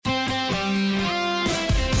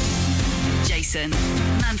Jason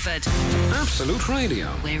Manford. Absolute Radio.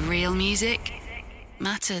 Where real music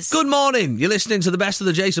matters. Good morning. You're listening to the best of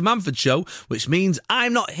the Jason Manford Show, which means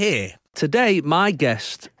I'm not here. Today, my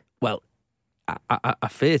guest, well, I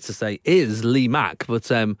fear to say, is Lee Mack, but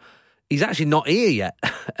he's actually not here yet,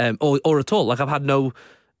 or at all. Like,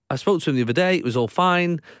 I spoke to him the other day, it was all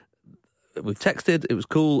fine. We've texted, it was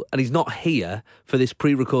cool, and he's not here for this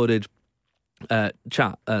pre-recorded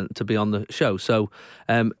chat to be on the show. So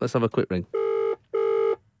let's have a quick ring.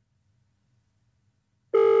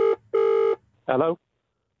 Hello?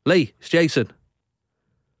 Lee, it's Jason.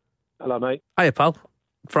 Hello, mate. Hiya, pal.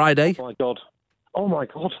 Friday. Oh, my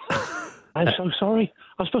God. I'm so sorry.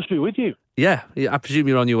 I'm supposed to be with you. Yeah, I presume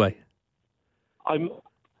you're on your way. Do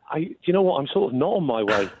you know what? I'm sort of not on my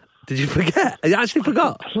way. Did you forget? You actually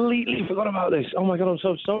forgot? I completely forgot about this. Oh, my God, I'm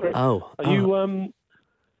so sorry. Oh. Are you,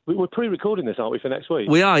 we're pre-recording this, aren't we, for next week?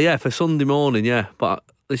 We are, yeah, for Sunday morning, yeah. But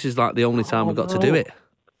this is like the only time we've got to do it.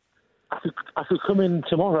 I could come in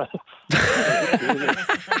tomorrow.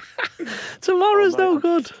 Tomorrow's no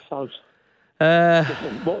good.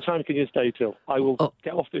 Listen, what time can you stay till? I will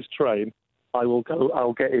get off this train.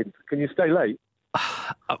 I'll get in. Can you stay late?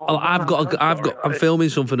 I'm filming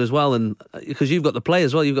something as well, and because you've got the play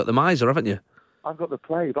as well, you've got the miser, haven't you? I've got the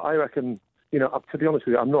play, but I reckon, to be honest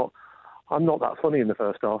with you, I'm not that funny in the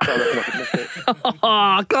first half. So I reckon I could miss it.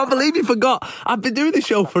 I can't believe you forgot. I've been doing this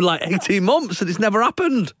show for like 18 months, and it's never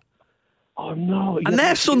happened. Oh no! And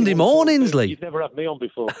they're Sunday mornings, Lee. You've never had me on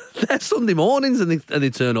before. They're Sunday mornings, and they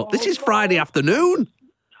turn up. This is Friday afternoon.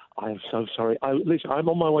 I am so sorry. Listen, I'm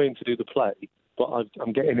on my way in to do the play, but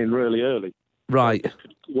I'm getting in really early. Right.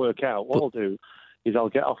 To work out. What I'll do is I'll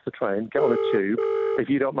get off the train, get on a tube. If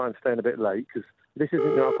you don't mind staying a bit late, because this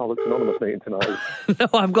isn't your Alcoholics Anonymous meeting tonight. No,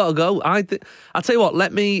 I've got to go. I'll tell you what.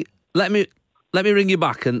 Let me ring you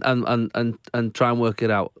back and try and work it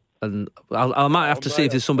out. And I might have to see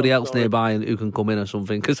if there's somebody else nearby and who can come in or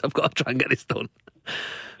something, because I've got to try and get this done.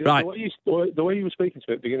 Right. The way you were speaking to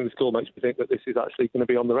me at the beginning of the call makes me think that this is actually going to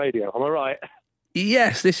be on the radio. Am I right?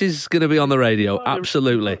 Yes, this is going to be on the radio.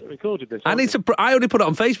 Absolutely. Recorded this. I only put it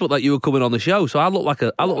on Facebook that you were coming on the show, so I look like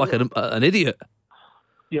an idiot.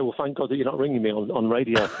 Yeah, well, thank God that you're not ringing me on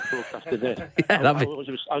radio broadcasting this. Yeah,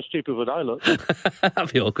 how stupid would I look?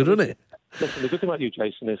 That'd be awkward, wouldn't it? Listen, the good thing about you,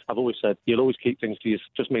 Jason, is I've always said you'll always keep things to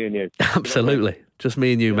just me and you. Absolutely. You know just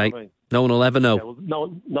me and you, mate. I mean? No one will ever know. Yeah,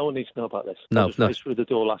 well, no one needs to know about this. No, I'll just race through the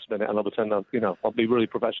door last minute and I'll pretend I'll be really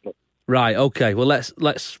professional. Right, okay. Well,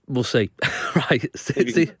 we'll see. Right.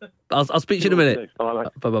 See, I'll speak to you in a minute. All right,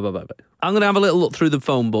 mate. Bye. I'm going to have a little look through the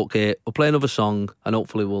phone book here. We'll play another song and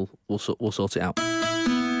hopefully we'll sort it out.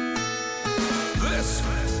 This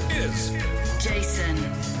is Jason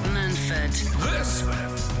Manford. This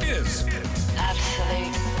is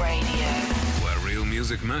Absolute Radio. where real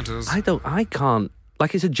music matters. I can't.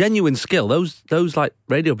 Like, it's a genuine skill. Those like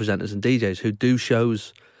radio presenters and DJs who do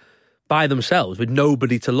shows by themselves with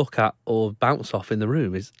nobody to look at or bounce off in the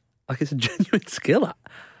room it's a genuine skill.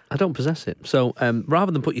 I don't possess it. So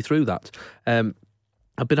rather than put you through that,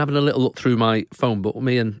 I've been having a little look through my phone book.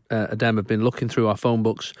 Me and Adem have been looking through our phone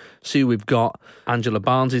books, see who we've got. Angela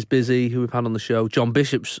Barnes is busy, who we've had on the show. John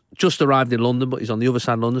Bishop's just arrived in London, but he's on the other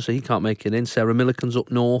side of London, so he can't make it in. Sarah Millican's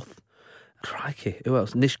up north. Crikey, who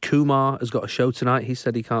else? Nish Kumar has got a show tonight. He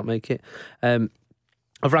said he can't make it.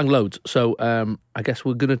 I've rang loads, so I guess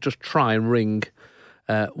we're going to just try and ring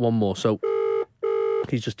one more. So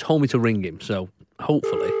he's just told me to ring him, so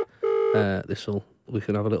hopefully we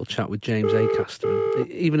can have a little chat with James Acaster. And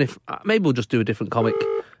even if, maybe we'll just do a different comic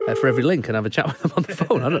for every link and have a chat with him on the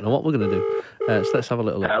phone. I don't know what we're going to do. So let's have a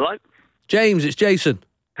little look. Hello? James, it's Jason.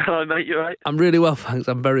 Hello, mate, you all right? I'm really well, thanks.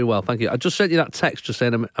 I'm very well, thank you. I just sent you that text just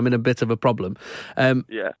saying I'm in a bit of a problem.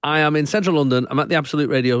 Yeah. I am in central London. I'm at the Absolute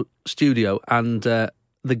Radio studio, and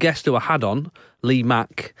the guest who I had on, Lee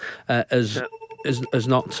Mack, has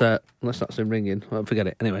not... unless that's him ringing. Well, forget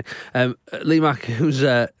it. Anyway, Lee Mack, who's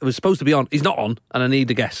was supposed to be on, he's not on, and I need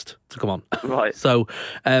a guest to come on. Right. So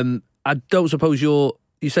I don't suppose you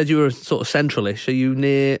said you were sort of centralish. Are you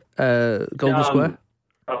near Golden Square?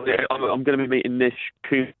 I'm going to be meeting Nish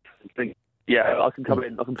Kumar. Yeah, I can come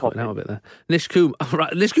in. I can pop in. Out a bit there. Nish Kumar.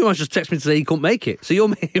 Right, Nish Kumar just texted me to say he couldn't make it. So you're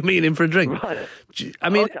meeting him for a drink. Right. I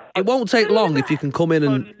mean, okay. It won't take long if you can come in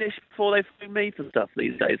and... Nish before they phone me for stuff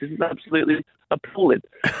these days. It's absolutely appalling.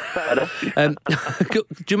 Do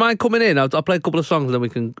you mind coming in? I'll play a couple of songs and then we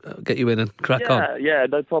can get you in and crack on. Yeah,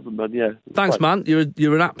 no problem, man. Yeah. Thanks, man.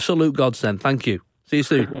 You're an absolute godsend. Thank you. See you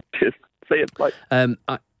soon. Cheers. See you. Bye.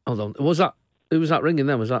 Hold on. Who was that ringing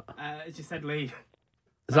then? Was that? It just said Lee.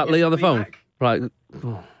 Is that Lee on the phone? Mack. Right. Do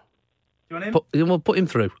you want him? We'll put him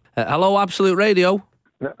through. Hello, Absolute Radio.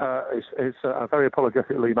 It's very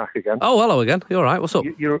apologetic Lee Mack again. Oh, hello again. You all right? What's up?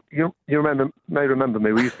 You may remember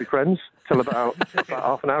me. We used to be friends till about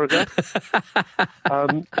half an hour ago.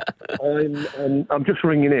 I'm just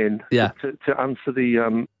ringing in to answer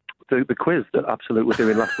the quiz that Absolute were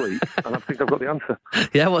doing last week, and I think I've got the answer.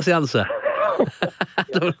 Yeah, what's the answer?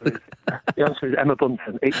 The answer is Emma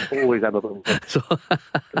Bunton. It's always Emma Bunton.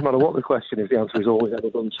 Doesn't matter what the question is, the answer is always Emma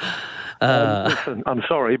Bunton. Listen, I'm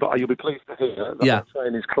sorry, but you'll be pleased to hear that I'm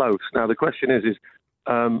saying is close. Now, the question is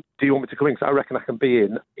do you want me to come in? Because I reckon I can be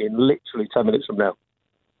in literally 10 minutes from now.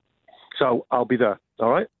 So I'll be there, all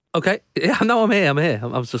right? Okay. Yeah, no, I'm here.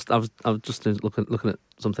 I was just looking at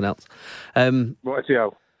something else.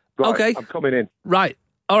 Rightio. Right, okay. I'm coming in. Right.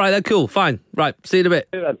 All right, then, cool, fine. Right, see you in a bit.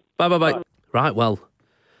 See you then. Bye. Bye. Right, well,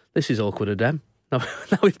 this is awkward, Adem. Now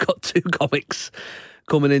we've got two comics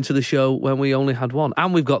coming into the show when we only had one.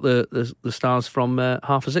 And we've got the stars from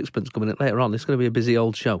Half a Sixpence coming in later on. It's going to be a busy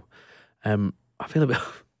old show. I feel a bit...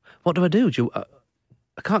 What do I do?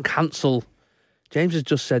 I can't cancel... James has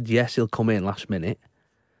just said, yes, he'll come in last minute.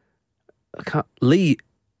 I can't... Lee...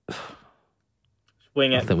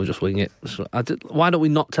 Wing it. I think we'll just wing it. Why don't we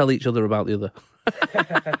not tell each other about the other?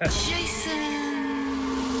 Jason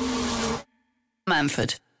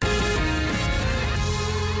Manford,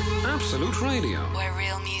 Absolute Radio. where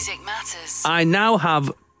real music matters. I now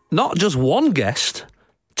have not just one guest,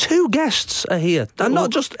 two guests are here. And not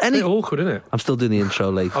just any... It's a bit awkward, isn't it? I'm still doing the intro,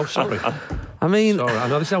 Lee. Oh, sorry. I mean... Sorry, I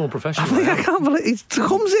know this is unprofessional. I can't believe he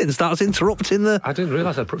comes in and starts interrupting the... I didn't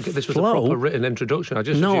realise this was flow. a proper written introduction. I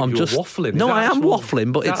just No, assumed I'm you just... were waffling. No, I am actual-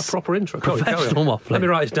 waffling, but is that it's a proper intro. Go on, carry on. professional waffling. Let me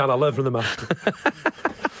write this down. I learned from the master.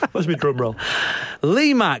 Where's my drum roll?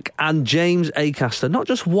 Lee Mack and James Acaster, not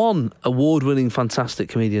just one award-winning fantastic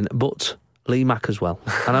comedian, but Lee Mack as well.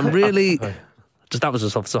 And I'm really... Just that was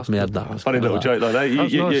just off the top of my head. That Funny little joke like that.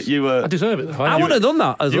 You were. I deserve it. I would have done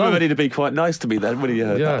that as You well. were ready to be quite nice to me then when you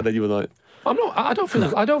heard that, and then you were like, I'm not.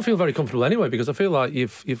 I don't feel very comfortable anyway, because I feel like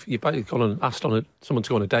you've basically gone and asked someone to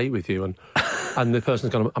go on a date with you, and the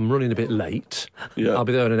person's gone, I'm running a bit late. Yeah. I'll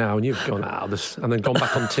be there in an hour, and you've gone and then gone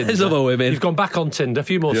back on Tinder. There's other women. You've gone back on Tinder, a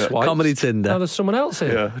few more swipes. Comedy Tinder. Now there's someone else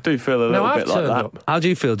here. yeah, I do feel a little Now bit I've like turned that. up. How do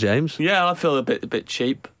you feel, James? Yeah, I feel a bit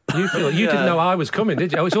cheap. You feel you didn't know I was coming,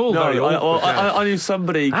 did you? Oh, it's all very awkward. I knew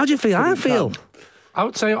somebody. How do you feel? I feel... I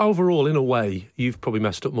would say overall, in a way, you've probably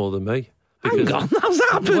messed up more than me. Hang on, how's that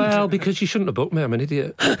happened? Well, because you shouldn't have booked me. I'm an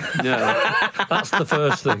idiot. Yeah, That's the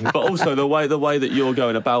first thing. but also the way that you're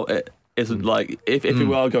going about it isn't like if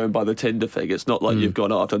you are going by the Tinder thing, it's not like you've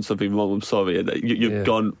gone, I've done something wrong, I'm sorry, and you've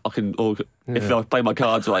gone, if I play my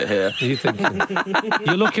cards right here. You're thinking,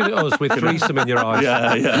 you're looking at us with threesome in your eyes.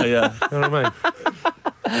 Yeah. You know what I mean?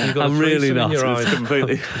 You've got I'm a really threesome in not. your eyes.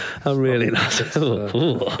 Completely. I'm really not.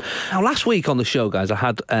 Now, last week on the show, guys, I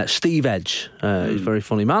had Steve Edge. He's a very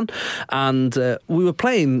funny man. And we were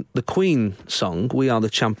playing the Queen song, We Are the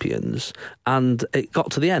Champions, and it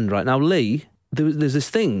got to the end, right? Now, Lee, there's this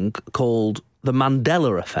thing called the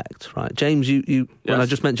Mandela effect, right? James, you when I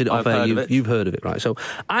just mentioned it off air, you've heard of it, right? So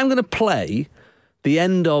I'm going to play the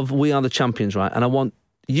end of We Are the Champions, right? And I want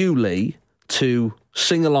you, Lee, to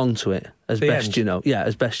sing along to it as The best end. you know. Yeah,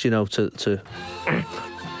 as best you know to...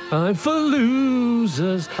 I'm for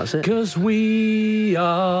losers, That's it. 'cause we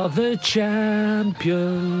are the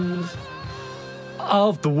champions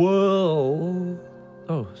of the world.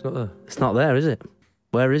 Oh, it's not there. It's not there, is it?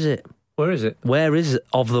 Where is it? Where is it? Where is it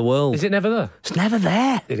of the world? Is it never there? It's never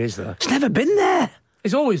there. It is there. It's never been there.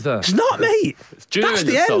 It's always there. It's not, mate. During That's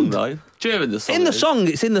the the song, end. though. During the song. In the it is. song,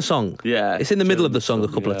 it's in the song. Yeah. It's in the middle of during the song a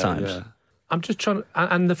couple of times. Yeah. I'm just trying to...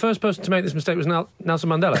 And the first person to make this mistake was Nelson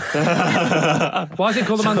Mandela. Why is it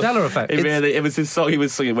called the Mandela effect? It was his song he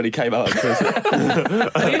was singing when he came out of prison.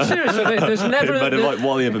 Are you serious? So there's never... He made him like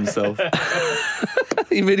Wally of himself.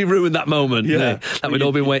 He really ruined that moment Yeah. that we'd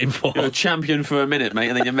all been waiting for. You're a champion for a minute, mate,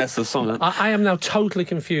 and then you mess the song up. I am now totally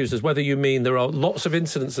confused as whether you mean there are lots of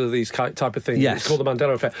incidents of these type of things. Yes. It's called the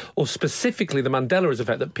Mandela effect, or specifically the Mandela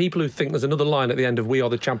effect, that people who think there's another line at the end of "We are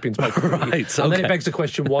the champions," make it repeat. Right, and then okay. it begs the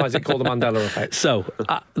question: why is it called the Mandela effect? So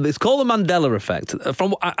it's called the Mandela effect.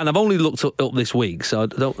 And I've only looked up this week, so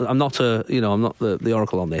I'm not the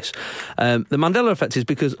oracle on this. The Mandela effect is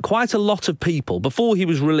because quite a lot of people, before he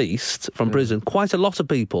was released from prison, quite a lot of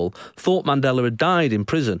people thought Mandela had died in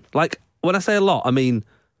prison. Like, when I say a lot, I mean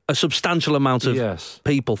a substantial amount of Yes.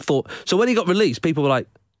 people thought. So when he got released, people were like,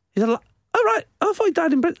 "He's alive? Oh, right. I thought he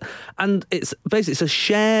died in prison." And it's basically it's a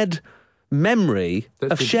shared memory,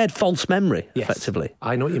 shared false memory, Yes. effectively.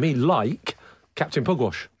 I know what you mean. Like Captain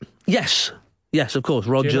Pugwash. Yes. Yes, of course.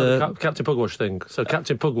 Do you Roger. know the Captain Pugwash thing? So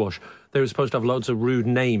Captain Pugwash, they were supposed to have loads of rude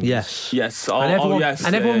names. Yes. Yes. And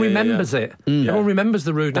everyone remembers it. Everyone remembers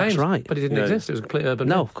the rude That's names. right. But it didn't exist. It was a complete urban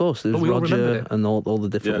No, name. of course. There But was we all remembered Roger it. and all the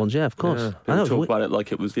different ones. Yeah, of course. Yeah. I know. Talk about it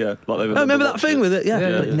like it was, like they remember that thing with it? Yeah,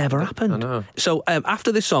 Yeah. but it never happened. I know. So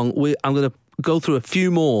after this song, I'm going to go through a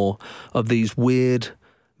few more of these weird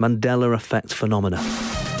Mandela effect phenomena.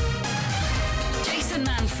 Jason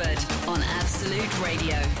Manford on Absolute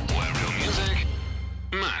Radio. Where real music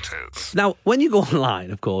matters. Now, when you go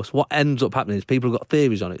online, of course, what ends up happening is people have got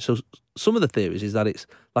theories on it. So some of the theories is that it's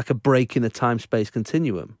like a break in the time-space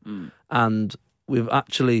continuum. And we've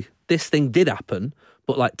actually, this thing did happen,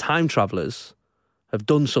 but like time travellers have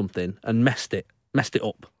done something and messed it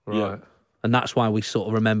up. Right. And that's why we sort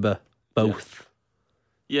of remember both.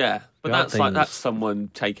 Yeah, but Yeah, that's someone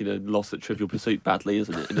taking a loss at Trivial Pursuit badly,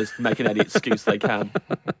 isn't it? And just making any excuse they can.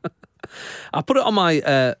 I put it on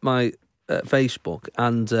my my Facebook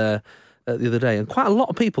and the other day, and quite a lot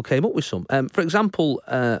of people came up with some. For example,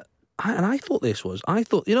 I thought this was,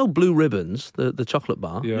 Blue Ribbons, the chocolate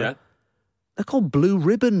bar. Yeah. They're called Blue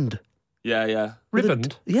Ribboned. Yeah.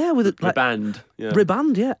 Ribboned? With it like Riband. Yeah.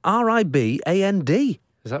 Riband, yeah. RIBAnd.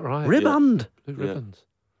 Is that right? Riband. Blue ribbons.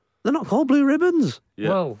 They're not called Blue Ribbons. Yeah.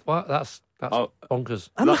 Well, that's bonkers.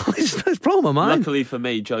 I know, it's blowing my mind. Luckily for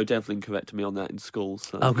me, Joe Devlin corrected me on that in school.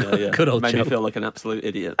 So, Oh, good old Made Joe. me feel like an absolute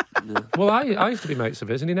idiot. Yeah. Well, I used to be mates of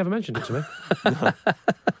his, and he never mentioned it to me.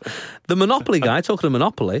 The Monopoly guy, talking of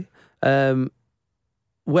Monopoly,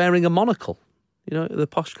 wearing a monocle. You know, the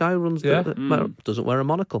posh guy who runs doesn't wear a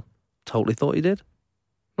monocle. Totally thought he did.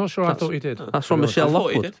 Not sure I thought he did. That's from Michelle I thought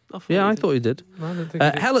he Lockwood. did. I thought he did. No, I don't think he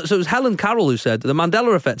did. So it was Helen Carroll who said, the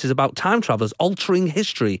Mandela effect is about time travellers altering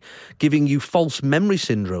history, giving you false memory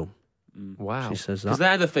syndrome. Wow. She says Because that.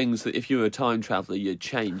 they're the things that if you were a time traveller, you'd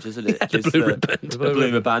change, isn't it? Yeah, the Just blue ribbon. The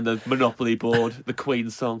blue ribbon, the Monopoly board, the Queen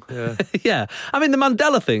song. Yeah. Yeah. I mean, the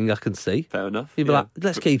Mandela thing I can see. Fair enough. You'd be like,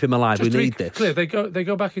 let's keep him alive. Just We to need be this. clear, they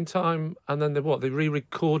go back in time, and then they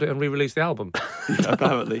re-record it and re-release the album.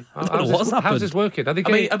 Apparently. How's this working? Are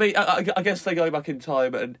they I guess they go back in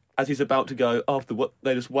time, and as he's about to go after what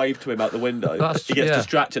they just wave to him out the window. He gets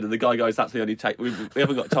distracted, and the guy goes, "That's the only take. We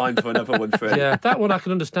haven't got time for another one for him." Yeah, that one I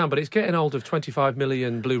can understand, but it's getting old of 25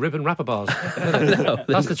 million blue ribbon rapper bars.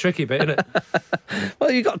 That's the tricky bit, isn't it?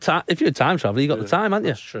 Well, you got time. If you're a time traveller, you got the time, haven't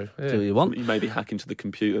you? That's true. Do what Yeah. you want. You maybe hack into the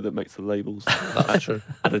computer that makes the labels. That's true.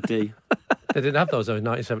 Add a D. They didn't have those though in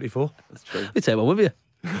 1974. That's true. You take one with you.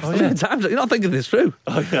 Oh yeah, You're not thinking this through.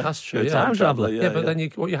 Oh yeah, that's true. You're a Yeah, time traveller. Yeah, but then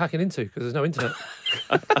what you're hacking into because there's no internet.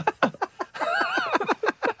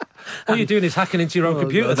 All you're doing is hacking into your own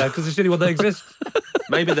computer there because it's the only one that exists.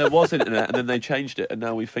 Maybe there was internet and then they changed it, and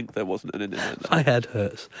now we think there wasn't an internet. My head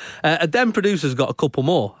hurts. A Den producer's got a couple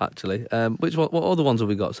more, actually. What other ones have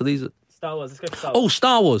we got? So these are... Star Wars. Let's go for Star Wars. Oh,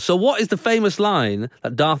 Star Wars. So what is the famous line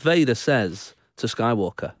that Darth Vader says to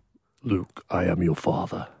Skywalker? Luke, I am your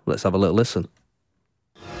father. Let's have a little listen.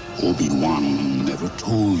 Obi-Wan never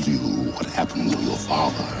told you what happened to your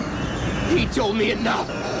father. He told me enough.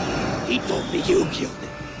 He told me you killed him.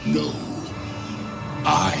 No,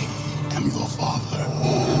 I am your father.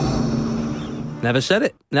 Never said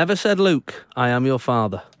it. Never said, Luke, I am your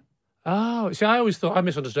father. Oh, see, I always thought I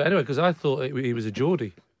misunderstood anyway because I thought he was a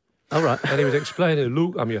Geordie. All right. And he was explaining,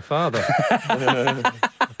 Luke, I'm your father.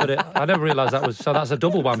 But I never realised that was... So that's a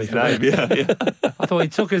double whammy for me. Yeah. I thought he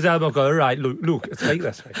took his elbow and go, all right, Luke, take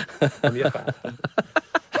this. I'm your father.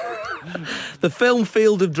 The film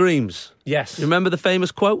Field of Dreams. Yes. You remember the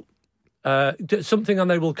famous quote? Something and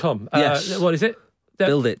they will come. Yes. What is it?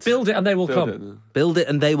 Build it. Build it and they will come. Build it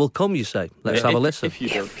and they will come, you say. Let's have a listen. If you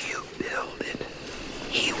build. Build it.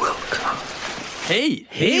 He will come. He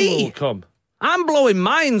will come. I'm blowing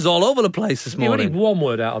minds all over the place this You only morning. need one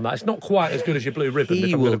word out on that. It's not quite as good as your blue ribbon. He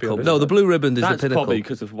if I'm will going to be come. honest. No, the blue ribbon is That's the pinnacle. probably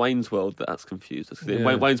because of Wayne's World that's confused us. 'Cause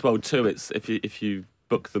Yeah. Wayne's World 2, it's if you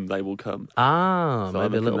book them, they will come. Ah, So I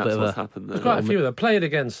maybe a reckon little bit that's of what's a happened there. There's quite a few of them. Play it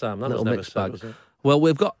again, Sam. That was little never mixed said, bag. was it? Well,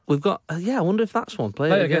 we've got. Yeah, I wonder if that's one. Play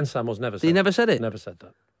Play it again, Sam was never said. He never said it? Never said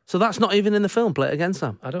that. So that's not even in the film. Play it again,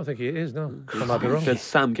 Sam. I don't think it is, no. I might be wrong. Said,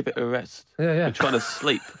 Sam, give it a rest. Yeah. You're trying to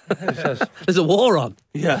sleep. It says, There's a war on.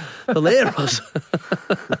 Yeah. They'll hear us.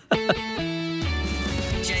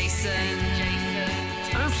 Jason.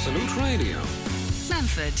 Absolute Radio,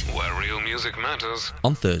 Manford. where real music matters.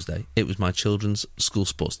 On Thursday, it was my children's school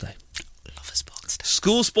sports day. Love a sports day.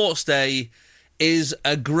 School sports day is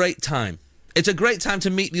a great time. It's a great time to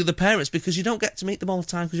meet the other parents because you don't get to meet them all the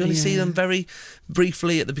time because you only see them very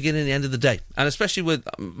briefly at the beginning and the end of the day. And especially with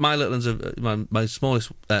my little ones, my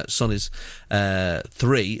smallest son is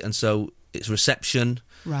 3, and so it's reception.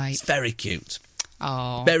 Right. It's very cute.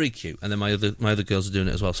 Oh. Very cute. And then my other girls are doing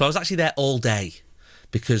it as well. So I was actually there all day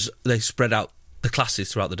because they spread out the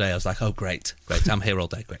classes throughout the day. I was like, oh, great, I'm here all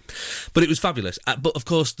day, great. But it was fabulous. But, of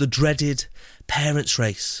course, the dreaded parents'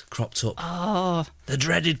 race cropped up. Oh. The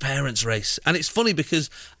dreaded parents' race. And it's funny because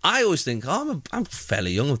I always think, I'm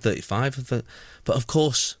fairly young, I'm 35. But, of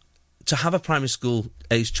course, to have a primary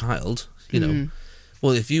school-aged child, you know,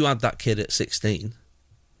 well, if you had that kid at 16,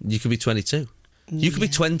 you could be 22. You could be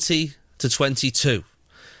 20 to 22.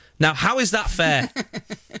 Now, how is that fair?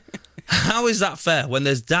 How is that fair when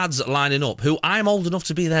there's dads lining up who I'm old enough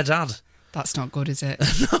to be their dad? That's not good, is it?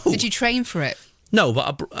 No. Did you train for it? No,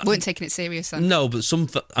 but I weren't taking it serious then? No, but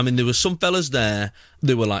there were some fellas there,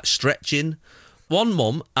 they were like stretching. One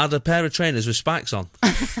mum had a pair of trainers with spikes on.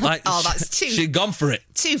 Like, oh, that's too... She'd gone for it.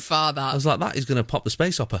 Too far, that. I was like, that is going to pop the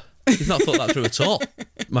space hopper. You've not thought that through at all.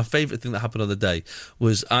 My favourite thing that happened on the day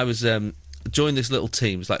was I was... joined this little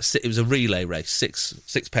team. It was a relay race.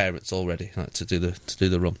 Six parents already to do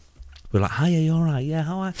the run. We're like, hi, are you all right? Yeah,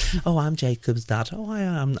 how are you? Oh, I'm Jacob's dad. Oh,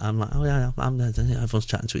 I'm like, oh yeah, everyone's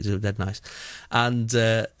chatting to each other, dead nice. And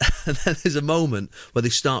then there's a moment where they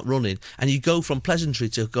start running, and you go from pleasantry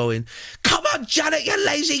to going, come on, Janet, you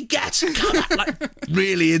lazy git! Come on, like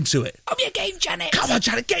really into it. Up your game, Janet. Come on,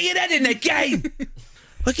 Janet, get your head in the game.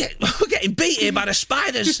 We're getting beat here by the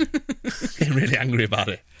spiders. Getting really angry about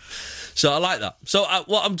it. So I like that. So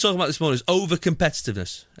what I'm talking about this morning is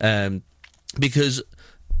over-competitiveness. Because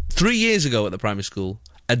 3 years ago at the primary school,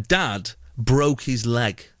 a dad broke his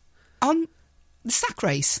leg. On the sack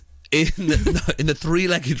race? In the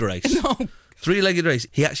three-legged race. No. Three-legged race.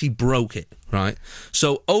 He actually broke it, right?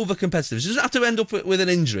 So over-competitiveness. It doesn't have to end up with an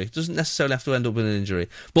injury. It doesn't necessarily have to end up with an injury.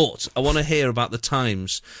 But I want to hear about the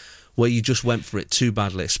times where you just went for it too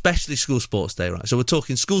badly, especially school sports day, right? So we're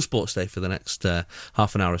talking school sports day for the next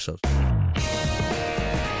half an hour or so.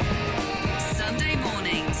 Sunday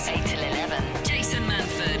mornings, 8 till 11. Jason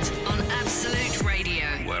Manford on Absolute Radio.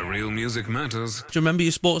 Where real music matters. Do you remember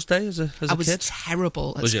your sports day as a kid? I was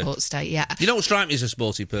terrible at sports day, yeah. You don't strike me as a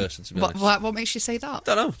sporty person, to be honest. What makes you say that?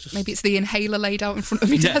 I don't know. Maybe it's the inhaler laid out in front of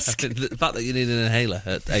my desk. The fact that you need an inhaler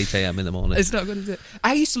at 8 a.m. in the morning. It's not good, is it?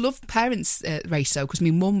 I used to love parents' race, though, because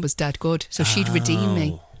my mum was dead good, so she'd redeem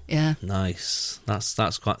me. Yeah. Nice.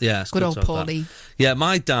 That's quite... Yeah, it's good old Paulie. Yeah,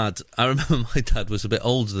 my dad... I remember my dad was a bit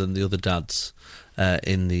older than the other dads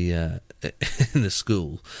in the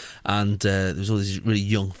school, and there was all these really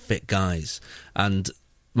young, fit guys, and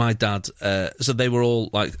my dad... so they were all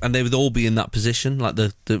like... And they would all be in that position, like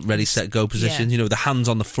the ready, set, go position, you know, the hands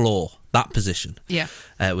on the floor, that position. Yeah.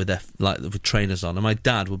 With their with trainers on. And my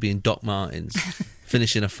dad would be in Doc Martens,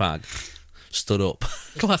 finishing a fag, stood up.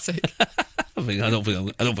 Classic. I don't think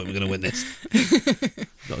we're going to win this.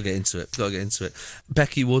 Got to get into it.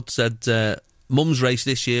 Becky Wood said Mum's race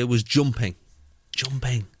this year was jumping.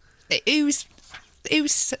 Who's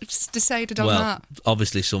decided on that?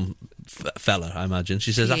 Obviously some fella, I imagine.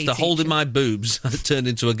 She says, PA after holding my boobs, I turned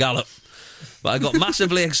into a gallop. But I got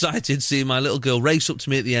massively excited seeing my little girl race up to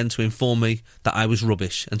me at the end to inform me that I was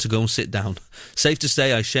rubbish and to go and sit down. Safe to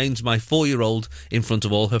say I shamed my 4-year-old in front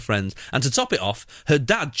of all her friends. And to top it off, her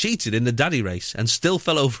dad cheated in the daddy race and still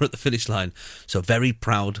fell over at the finish line. So very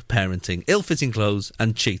proud parenting, ill-fitting clothes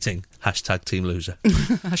and cheating. # team loser.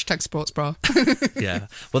 # sports bra. Yeah.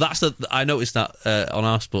 Well, I noticed that on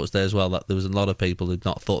our sports day as well, that there was a lot of people who'd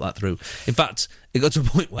not thought that through. In fact, it got to a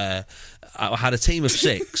point where I had a team of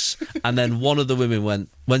 6, and then one of the women went,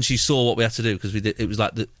 when she saw what we had to do, because it was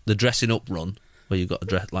like the dressing up run, where you got to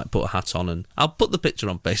dress, like put a hat on, and I'll put the picture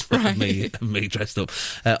on Facebook of me dressed up.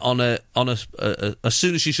 As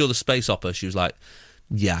soon as she saw the space hopper, she was like,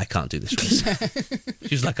 yeah, I can't do this race.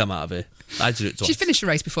 She was like, I'm out of here. I had to do it twice. She finished the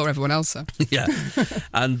race before everyone else, though. Yeah.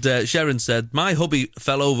 And Sharon said, my hubby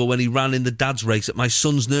fell over when he ran in the dad's race at my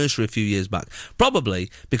son's nursery a few years back.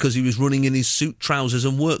 Probably because he was running in his suit, trousers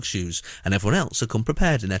and work shoes, and everyone else had come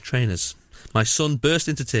prepared in their trainers. My son burst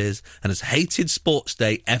into tears and has hated sports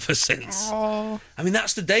day ever since. Aww. I mean,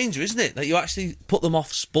 that's the danger, isn't it? That you actually put them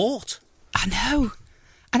off sport. I know.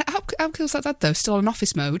 And how cool is that, though? Still on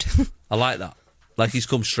office mode. I like that. Like he's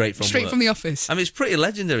come straight from work. From the office. I mean, it's pretty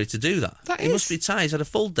legendary to do that. He must be tired. He's had a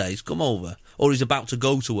full day. He's come over. Or he's about to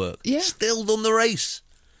go to work. Yeah. Still done the race.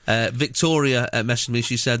 Victoria messaged me.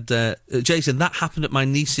 She said, Jason, that happened at my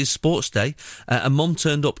niece's sports day. And Mum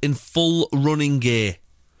turned up in full running gear.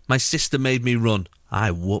 My sister made me run.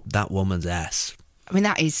 I whooped that woman's ass. I mean,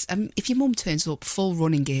 that is... if your mum turns up full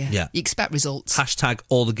running gear, you expect results. #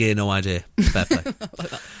 all the gear, no idea. Fair play.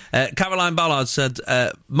 Like that. Caroline Ballard said,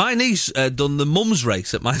 my niece done the mum's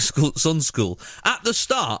race at my son's school. At the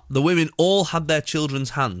start, the women all had their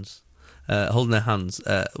children's hands holding their hands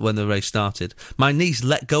when the race started. My niece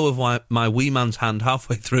let go of my wee man's hand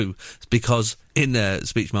halfway through because, in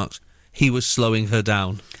speech marks, he was slowing her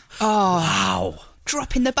down. Oh, wow.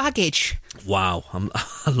 Dropping the baggage. Wow,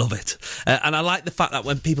 I love it. And I like the fact that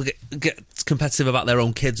when people get competitive about their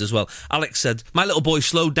own kids as well. Alex said, my little boy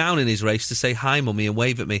slowed down in his race to say hi, mummy, and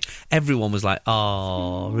wave at me. Everyone was like,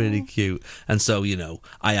 oh, really cute. And so,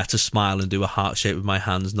 I had to smile and do a heart shape with my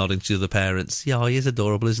hands, nodding to the parents. Yeah, he is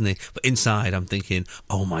adorable, isn't he? But inside, I'm thinking,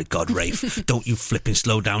 oh my God, Rafe, don't you flipping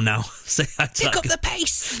slow down now. Say hi to Pick up the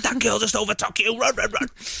pace. That girl just overtook you. Run, run, run.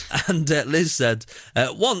 And Liz said,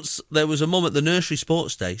 once there was a mum at the nursery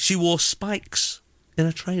sports day, she wore spikes in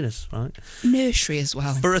her trainers, right? Nursery as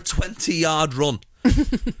well. For a 20-yard run.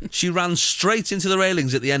 She ran straight into the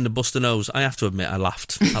railings at the end and bust her nose. I have to admit, I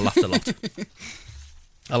laughed. I laughed a lot.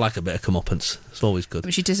 I like a bit of comeuppance. It's always good.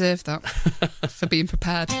 But she deserved that for being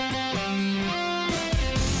prepared.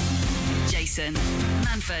 Jason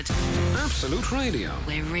Manford. Absolute Radio.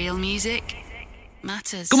 Where real music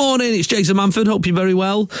matters. Good morning, it's Jason Manford. Hope you're very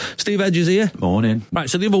well. Steve Edge is here. Morning. Right,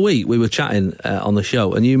 so the other week we were chatting on the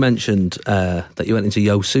show and you mentioned that you went into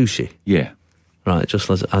Yo Sushi. Yeah. Right, just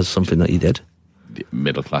as something that you did.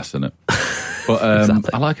 Middle class, isn't it? But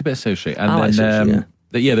Exactly. I like a bit of sushi. And I like sushi,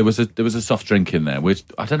 there was a soft drink in there, which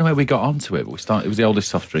I don't know where we got onto it, but it was the oldest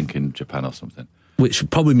soft drink in Japan or something. Which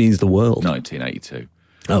probably means the world. 1982.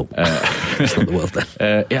 Oh, it's not the world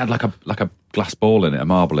then. It had like a glass ball in it, a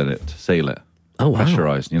marble in it to seal it. Oh, wow.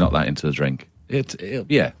 Pressurised, and you knock that into the drink. It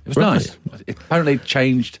was Right. nice. It apparently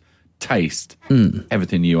changed taste,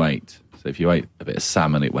 everything you ate. So if you ate a bit of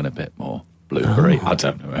salmon, it went a bit more blueberry. I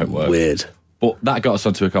don't know how it works. Weird. But that got us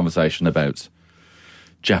onto a conversation about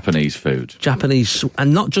Japanese food.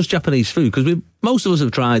 And not just Japanese food, because most of us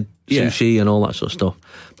have tried sushi and all that sort of stuff,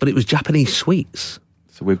 but it was Japanese sweets.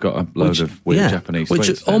 So we've got a load of weird Japanese sweets. Which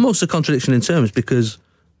is almost a contradiction in terms, because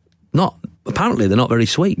apparently they're not very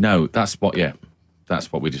sweet. No, that's what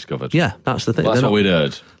we discovered. Yeah, that's the thing. Well, that's what we'd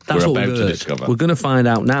heard. That's We're what about we've to heard. discover. We're going to find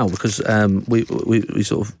out now, because we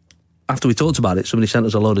sort of, after we talked about it, somebody sent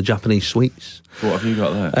us a load of Japanese sweets. What have you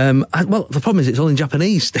got there? Well, the problem is it's all in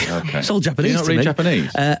Japanese. Okay. It's all Japanese. Do you not to read me.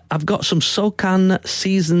 Japanese? I've got some Sokan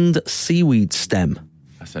seasoned seaweed stem.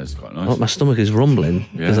 That sounds quite nice. Oh, my stomach is rumbling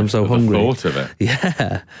because I'm so the hungry. thought of it.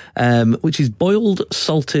 Yeah. Which is boiled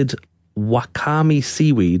salted wakame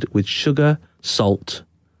seaweed with sugar, salt,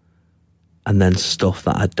 and then stuff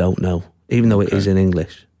that I don't know, even though it is in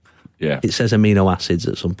English. Yeah. It says amino acids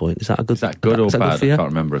at some point. Is that good? Is that good or bad? For you? I can't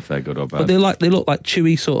remember if they're good or bad. But they look like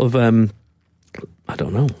chewy sort of, I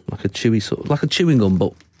don't know, like a chewy sort of, like a chewing gum,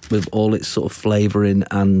 but with all its sort of flavouring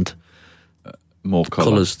and more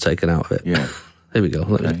colours taken out of it. Yeah. Here we go.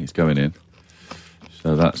 Okay, he's going in.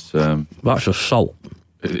 So that's just salt.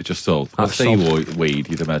 Is it just salt? That's seaweed,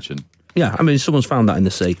 you'd imagine. Yeah, I mean, someone's found that in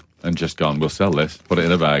the sea. And just gone, we'll sell this, put it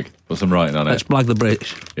in a bag, put some writing on Let's it. blag the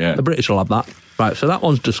British. Yeah. The British will have that. Right, so that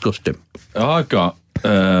one's disgusting. Oh, I've got,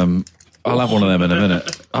 I'll have one of them in a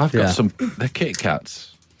minute. I've got they're Kit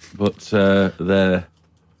Kats, but they're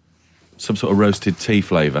some sort of roasted tea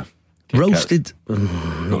flavour. Roasted?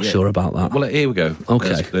 Not sure about that. Well, here we go.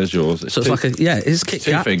 Okay. There's yours. So it's like it's Kit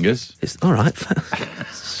Kat. 2 fingers. It's all right.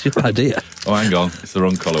 It's your idea. Oh, hang on. It's the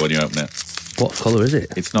wrong colour when you open it. What colour is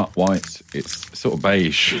it? It's not white. It's sort of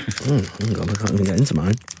beige. Hang on, I can't even get into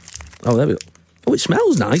mine. Oh, there we go. Oh, it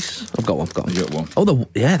smells nice. I've got one. You got one. Oh,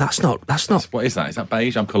 that's not. What is that? Is that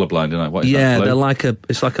beige? I'm colourblind, isn't I? What is that? Yeah, Blue? they're like it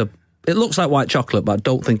looks like white chocolate, but I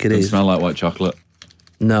don't think it Doesn't is. smell like white chocolate.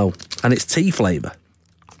 No, and it's tea flavour.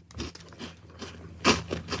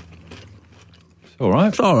 It's all right.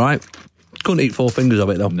 It's all right. Couldn't eat 4 fingers of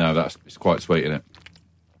it though. No, it's quite sweet, isn't it?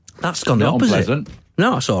 That's gone the Not opposite. unpleasant.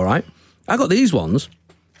 No, it's all right. I got these ones.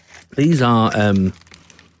 These are it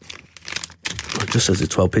just says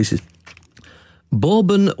it's 12 pieces.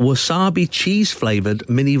 Bourbon wasabi cheese flavoured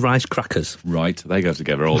mini rice crackers. Right, they go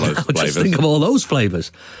together, all those flavours. Just think of all those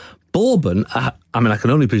flavours. Bourbon, I mean, I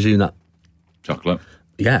can only presume that. Chocolate.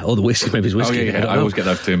 Yeah, or the whiskey, maybe it's whiskey. Oh, yeah. I always get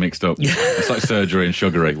those two mixed up. It's like surgery and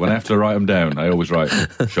sugary. When I have to write them down, I always write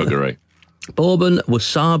sugary. Bourbon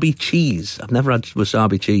wasabi cheese. I've never had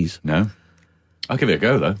wasabi cheese. No. I'll give it a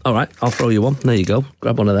go, though. All right, I'll throw you one. There you go.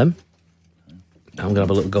 Grab one of them. I'm going to have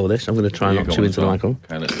a little go of this. I'm going to try and not chew into the microphone.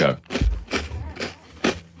 Okay, let's go.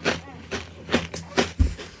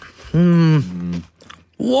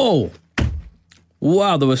 Whoa.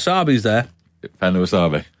 Wow, the wasabi's there. Found the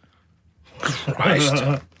wasabi.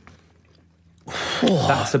 Christ.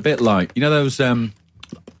 That's a bit like, you know those, a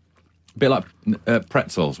bit like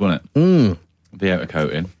pretzels, wasn't it? The outer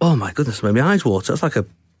coating. Oh my goodness, it made my eyes water. That's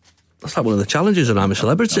like one of the challenges, and I'm a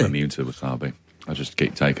celebrity. I'm immune to wasabi. I just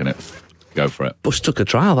keep taking it. Go for it. Bush took a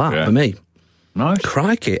trial, that, for me. Nice.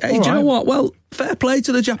 Crikey. Hey, do you know what? Well, fair play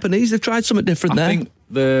to the Japanese. They've tried something different there. I think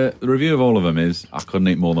the review of all of them is, I couldn't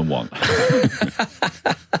eat more than one.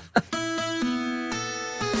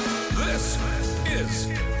 This is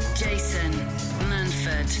Jason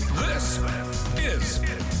Manford. This is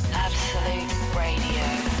Absolute Radio.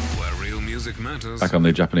 where real music matters. Back on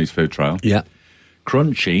the Japanese food trial. Yeah.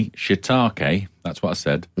 Crunchy shiitake, that's what I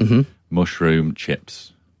said, mushroom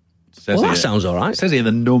chips. Says Well, that here- sounds all right. It says here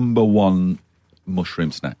the number one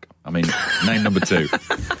mushroom snack. I mean, name number 2.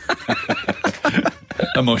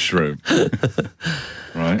 A mushroom.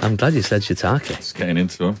 Right. I'm glad you said shiitake. Just getting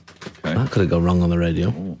into them. Okay. That could have gone wrong on the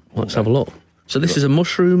radio. Let's have a look. So this is a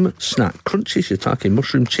mushroom snack. Crunchy shiitake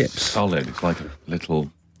mushroom chips. Solid. It's like a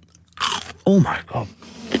little... Oh, my God.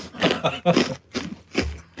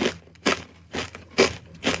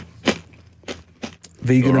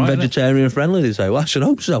 Vegan All right, and vegetarian friendly, they say. Well, I should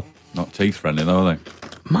hope so. Not teeth friendly, though, are they?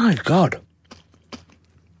 My God.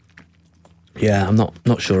 Yeah, I'm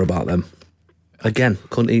not sure about them. Again,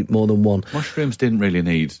 couldn't eat more than one. Mushrooms didn't really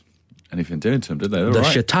need anything doing to them, did they? They're The all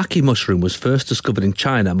right. shiitake mushroom was first discovered in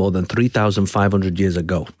China more than 3,500 years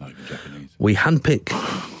ago. Not even Japanese. We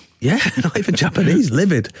handpick... Yeah, not even Japanese,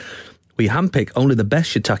 livid. We handpick only the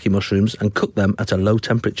best shiitake mushrooms and cook them at a low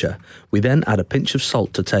temperature. We then add a pinch of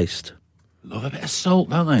salt to taste. Love a bit of salt,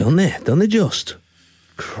 don't they? Don't they just?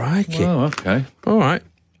 Crikey. Oh, okay. All right.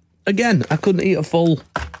 Again, I couldn't eat a full...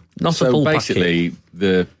 Not a So full basically,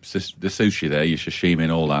 the sushi there, your sashimi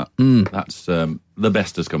and all that, that's the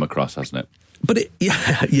best has come across, hasn't it? But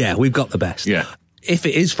yeah, we've got the best. Yeah. If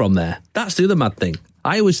it is from there, that's the other mad thing.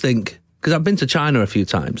 I always think, because I've been to China a few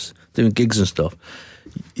times, doing gigs and stuff,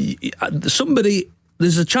 there's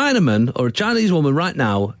a Chinaman or a Chinese woman right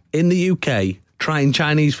now in the UK trying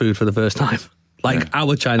Chinese food for the first time. Like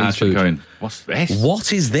our Chinese food. Going, what's this?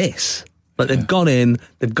 What is this? Like they've gone in,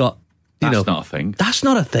 they've got, That's not a thing. That's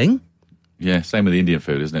not a thing. Yeah, same with the Indian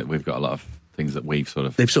food, isn't it? We've got a lot of things that we've sort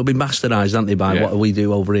of... They've sort of been bastardised, haven't they, by Yeah. what we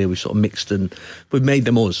do over here. We've sort of mixed and we've made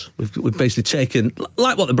them us. We've basically taken,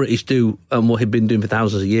 like what the British do and what they've been doing for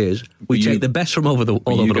thousands of years, we take the best from all over the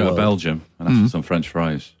world. You go to Belgium and ask for some French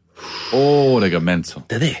fries. Oh, they go mental.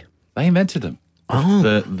 Do they? They invented them. Oh.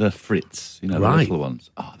 The Fritz, the Right. little ones.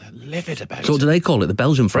 Oh, they're livid about So what do they call it? The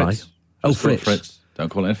Belgian fry? Fritz. Oh, Just call it Fritz. Fritz. Don't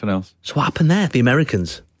call it anything else. So what happened there? The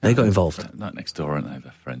Americans, they got involved. Not next door, aren't they?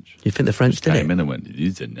 The French. You think the French did it? Came in and went,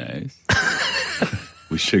 these are nice.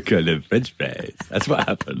 We should call them French fries. That's what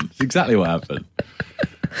happened. It's exactly what happened.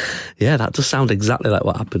 Yeah, that does sound exactly like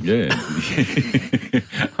what happened. Yeah.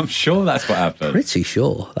 I'm sure that's what happened. Pretty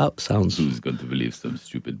sure. That sounds... Who's going to believe some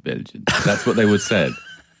stupid Belgians? That's what they would said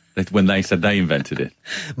when they said they invented it.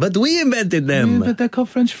 But we invented them. Yeah, but they're called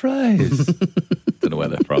French fries. Don't know where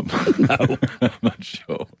they're from. No. I'm not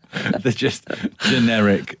sure. They're just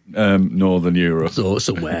generic Northern Europe. So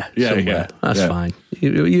somewhere. Yeah, somewhere. yeah. That's Yeah. fine.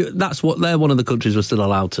 That's what they're one of the countries we're still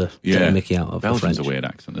allowed to take a mickey out of. Belgium's French. a weird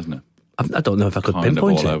accent, isn't it? I don't know if I could Kind of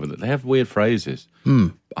pinpoint all it. over. They have weird phrases.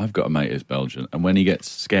 I've got a mate who's Belgian, and when he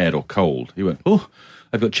gets scared or cold, he went, "Oh,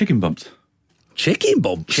 I've got chicken bumps." Chicken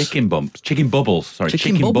bumps? Chicken bumps. Chicken bubbles. Sorry,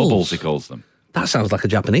 Chicken chicken bubbles. bubbles, he calls them. That sounds like a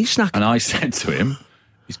Japanese snack. And I said to him,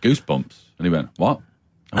 "It's goosebumps." And he went, "What?"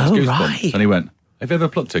 I Oh, goosebumps. right. And he went, "Have you ever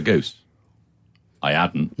plucked a goose?" I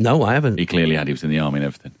hadn't. No, I haven't. He clearly had. He was in the army and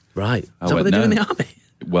everything. Right. Is I that what they went, do in "No." the army?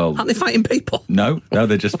 Well, Aren't they fighting people? no,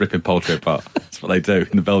 they're just ripping poultry apart. That's what they do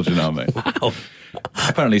in the Belgian army. Wow.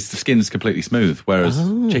 Apparently, the skin's completely smooth, whereas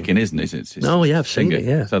chicken isn't. It's No, yeah, I've seen finger. it,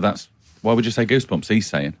 yeah. So that's why would you say goosebumps? He's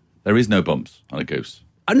saying there is no bumps on a goose.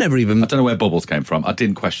 I never even... I don't know where bubbles came from. I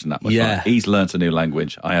didn't question that much. Yeah. He's learnt a new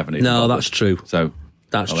language. I haven't even. No, bothered. that's true. So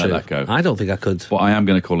That's I'll true. let that go. I don't think I could. But I am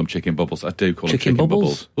going to call them chicken bubbles. I do call Chicken them chicken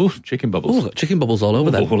bubbles? bubbles. Ooh, chicken bubbles. Oh, I've got chicken bubbles all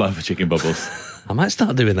over them. All over chicken bubbles. I might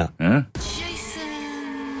start doing that. Yeah.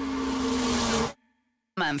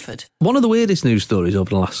 Manford. One of the weirdest news stories over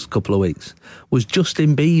the last couple of weeks was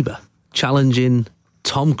Justin Bieber challenging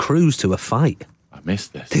Tom Cruise to a fight. I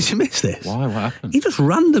missed this. Did you miss this? Why? What happened? He just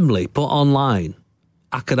randomly put online,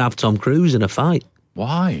 I could have Tom Cruise in a fight.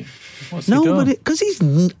 Why? What's he done? Nobody, because he's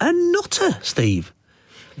a nutter, Steve.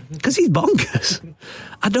 Because he's bonkers.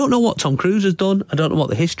 I don't know what Tom Cruise has done. I don't know what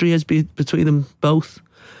the history has been between them both.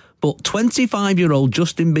 But 25-year-old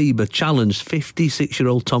Justin Bieber challenged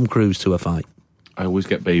 56-year-old Tom Cruise to a fight. I always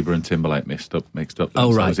get Bieber and Timberlake mixed up.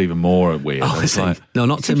 Oh, So right. it was even more weird. Oh, I I was see. like, No,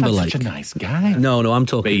 not he seems like Timberlake. such a nice guy. No, I'm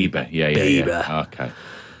talking Bieber. Yeah. Bieber. Okay.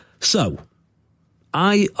 So,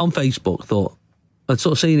 I, on Facebook, thought, I'd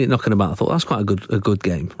sort of seen it knocking about, I thought, that's quite a good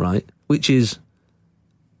game, right? Which is,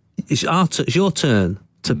 it's your turn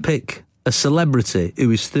to pick a celebrity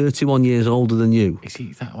who is 31 years older than you. Is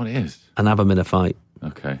that what it is? And have them in a fight.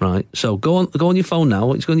 Okay. Right. So go on your phone now. I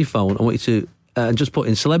want you to go on your phone. I want you to just put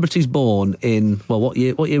in celebrities born in, well, what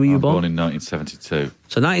year were you born? Born in 1972.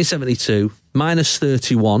 So 1972 minus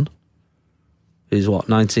 31 is what,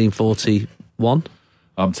 1941?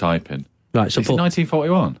 I'm typing. Right, so is it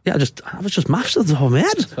 1941? Yeah, I was just maths at the top of my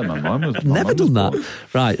head. So my mum was, never done that.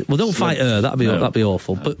 Right, well, don't fight her. That'd be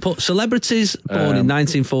awful. No. But put celebrities born in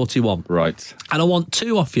 1941. Right. And I want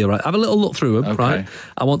 2 off you. Right, have a little look through them. Okay. Right,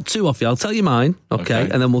 I want 2 off you. I'll tell you mine. Okay,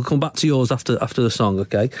 and then we'll come back to yours after the song.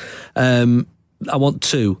 Okay. I want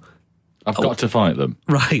 2. I've got to fight them.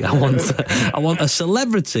 Right, I want a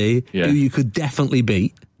celebrity who you could definitely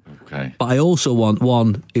beat. Okay. But I also want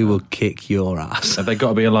one who will kick your ass. Have they got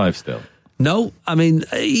to be alive still? No, I mean...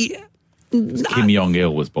 Kim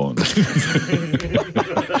Jong-il was born in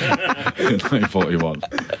 1941.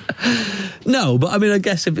 No, but I mean, I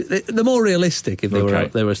guess if they're more realistic if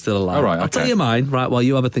they were still alive. All right, I'll tell you mine, right, while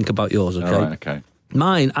you have a think about yours, okay? All right, okay.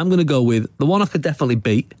 Mine, I'm going to go with the one I could definitely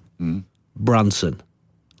beat, Branson.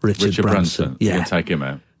 Richard Branson. Yeah. You can take him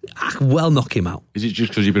out. Well, knock him out. Is it just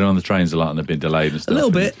because you've been on the trains a lot and they've been delayed and stuff? A little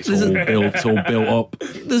bit. It's all built up.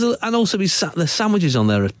 And also, the sandwiches on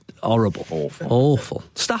there are horrible. Awful.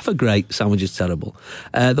 Staff are great, sandwiches terrible.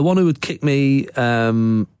 The one who would kick me,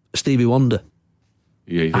 Stevie Wonder.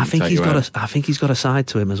 Yeah, I think he's got a side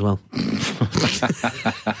to him as well.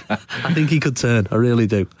 I think he could turn. I really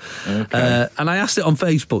do. Okay. And I asked it on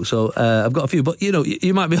Facebook, so I've got a few. But you know,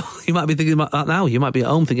 you might be thinking about that now. You might be at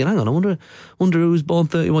home thinking, "Hang on, I wonder who was born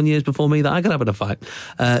 31 years before me that I could have in a fight."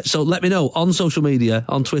 So let me know on social media,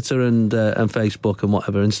 on Twitter and Facebook and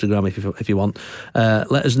whatever, Instagram if you want.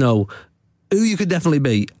 Let us know who you could definitely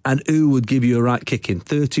beat and who would give you a right kicking.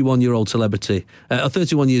 31-year-old celebrity, or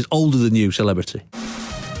 31 years older than you celebrity.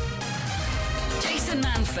 Jason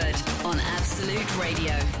Manford on Absolute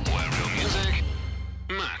Radio. Where real music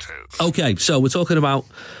matters. Okay, so we're talking about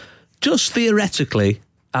just theoretically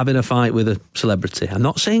having a fight with a celebrity. I'm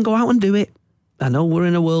not saying go out and do it. I know we're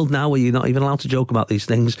in a world now where you're not even allowed to joke about these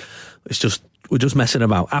things. We're just messing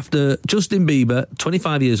about. After Justin Bieber,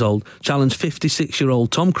 25 years old, challenged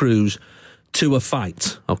 56-year-old Tom Cruise to a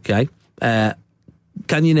fight, okay?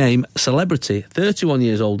 Can you name a celebrity 31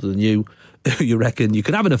 years older than you who you reckon you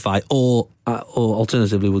could have in a fight or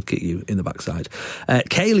alternatively would kick you in the backside?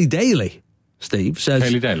 Kaylee Daly, Steve, says...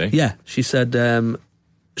 Kaylee Daly? Yeah, she said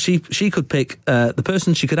she could pick the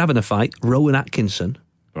person she could have in a fight, Rowan Atkinson.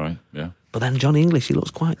 Right, yeah. But then Johnny English, he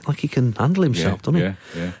looks quite like he can handle himself, doesn't he?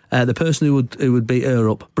 Yeah. The person who would beat her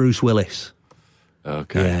up, Bruce Willis.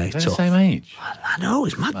 Okay. Yeah, They're tough. the same age. I know,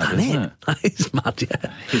 it's mad, that, isn't it? It's mad,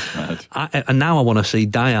 yeah. It's mad. And now I want to see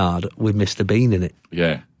Die Hard with Mr. Bean in it.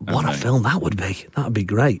 Yeah. What a film that would be. That would be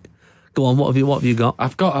great. Go on, what have you got?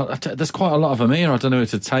 I've got, there's quite a lot of them here. I don't know who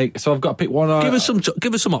to take. So I've got to pick one. Give us some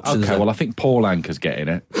options. Okay, then. well, I think Paul Anka's getting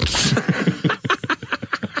it.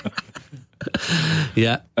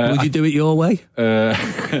 Yeah. Would you do it your way?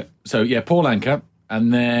 So, yeah, Paul Anka.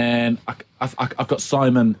 And then I've got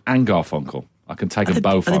Simon and Garfunkel. I can take them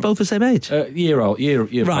both on. Are they both the same age? Year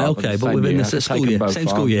right, okay, but within the school year. Same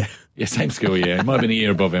school year. Yeah, same school year. It might have been a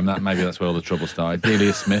year above him. Maybe that's where all the trouble started.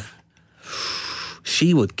 Delia Smith.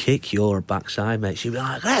 She would kick your backside, mate. She'd be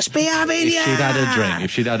like, let's be having you.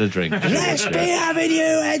 If she'd had a drink. Let's be having you,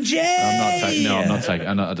 Edgy. I'm not taking.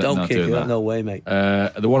 I'm not doing that. No way, mate.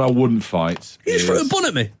 The one I wouldn't fight. You just threw a bun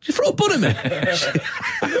at me.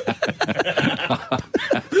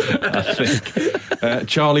 I think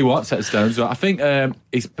Charlie Watts at Stones. I think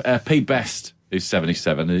it's Pete Best, who's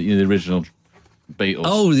 77, the original Beatles.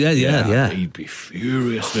 Oh, yeah. He'd be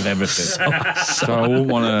furious with everything. So I wouldn't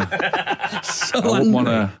want to... Oh,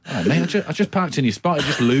 mate, I just parked in your spot. I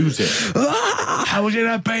just lose it. I was in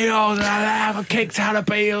the Beatles and I never kicked out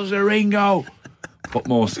the Beatles and Ringo. But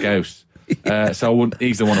more Scouse. So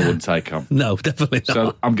he's the one I wouldn't take on. No, definitely not.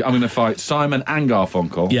 So I'm going to fight Simon and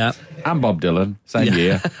Garfunkel. Yeah. And Bob Dylan, same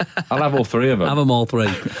year. I'll have all three of them. Have them all three,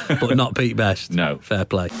 but not Pete Best. No. Fair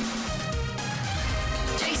play.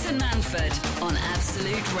 Jason Manford on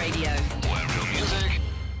Absolute Radio. Where real music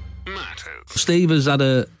matters. Steve has had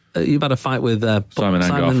you've had a fight with Simon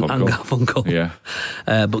and Garfunkel. Yeah.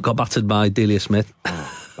 But got battered by Delia Smith.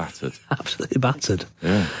 Oh, battered. Absolutely battered.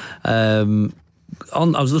 Yeah. I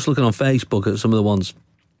was just looking on Facebook at some of the ones.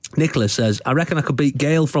 Nicholas says, I reckon I could beat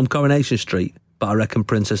Gail from Coronation Street, but I reckon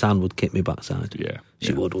Princess Anne would kick me backside. Yeah.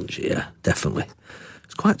 She would, wouldn't she? Yeah, definitely.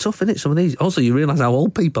 It's quite tough, isn't it, some of these? Also, you realise how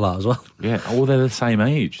old people are as well. Yeah, they're the same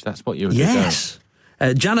age. That's what you're... Yes.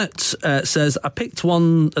 Janet says, I picked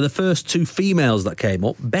one of the first two females that came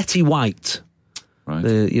up, Betty White. Right.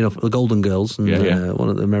 The Golden Girls and one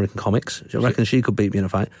of the American comics. I reckon she could beat me in a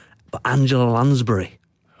fight. But Angela Lansbury.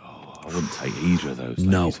 Oh, I wouldn't take either of those.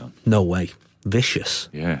 No way. Vicious.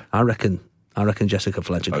 Yeah. I reckon Jessica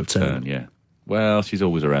Fletcher could turn. Yeah. Well, she's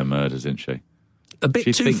always around murders, isn't she? A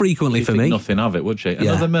bit too frequently for me. Nothing of it, would she?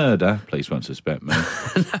 Another murder? Please won't suspect me. No,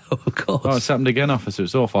 of course. Oh, it's happened again, officer.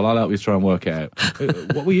 It's awful. I'll help you try and work it out.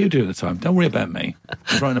 What were you doing at the time? Don't worry about me. I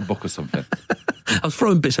was writing a book or something. I was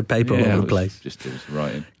throwing bits of paper all over the place. Just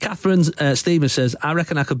writing. Catherine Stevens says, I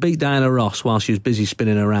reckon I could beat Diana Ross while she was busy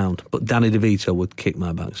spinning around, but Danny DeVito would kick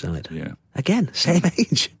my backside. Yeah. Again, same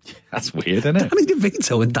age. That's weird, isn't it? Danny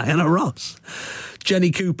DeVito and Diana Ross.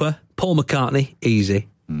 Jenny Cooper, Paul McCartney, easy.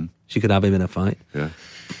 She could have him in a fight. Yeah.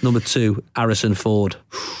 Number 2, Harrison Ford.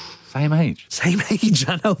 Same age. Same age,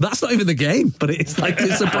 I know. That's not even the game, but it's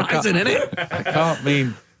surprising, isn't it? I can't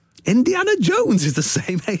mean... Indiana Jones is the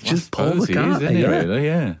same age as Paul McCartney. Isn't he, really?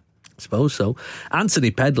 Yeah. I suppose so.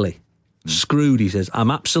 Anthony Pedley. Screwed, he says. I'm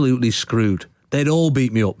absolutely screwed. They'd all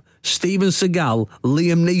beat me up. Steven Seagal,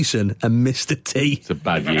 Liam Neeson and Mr. T. It's a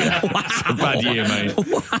bad year. Wow. It's a bad year, mate.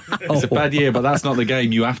 Wow. It's a bad year, but that's not the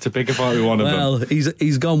game. You have to pick a fight with one of them. Well,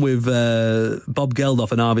 he's gone with Bob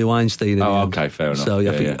Geldof and Harvey Weinstein. Oh, okay, fair enough. So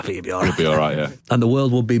I think he'll be all right. He'll be all right, yeah. And the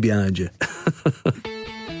world will be behind you.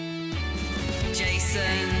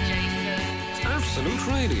 Jason. Absolute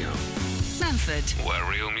Radio. Manford. Where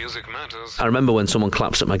real music matters. I remember when someone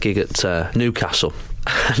collapsed at my gig at Newcastle,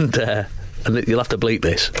 and you'll have to bleep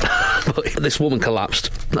this, but this woman collapsed.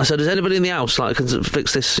 I said, "Is anybody in the house like can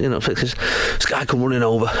fix this? Fix this." This guy come running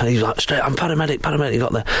over, and he's like, "Straight, I'm paramedic." He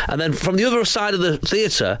got there, and then from the other side of the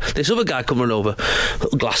theatre, this other guy come running over,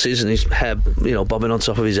 little glasses and his hair, bobbing on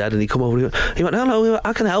top of his head, and he come over. He went, "Hello,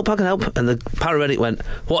 I can help." And the paramedic went,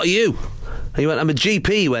 "What are you?" And he went, "I'm a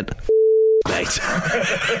GP." He went, mate.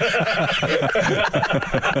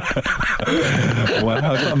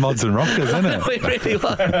 Wow, mods and rockers, isn't it? It really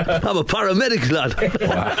was. I'm a paramedic, lad.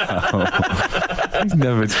 Wow. He's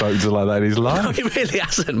never been spoken to like that in his life. No, he really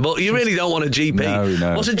hasn't, but you really don't want a GP.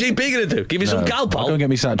 No. What's a GP going to do? Give you some Calpol? Go and get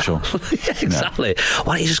me satchel. Yeah, exactly. No.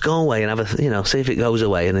 Why don't you just go away and have see if it goes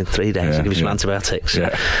away, and in 3 days I'll give you some antibiotics.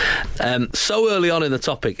 Yeah. So early on in the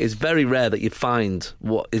topic, it's very rare that you find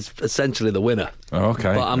what is essentially the winner. Oh,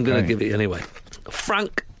 okay. But I'm going to give it anyway.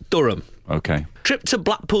 Frank Durham. Okay. Trip to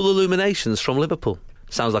Blackpool Illuminations from Liverpool.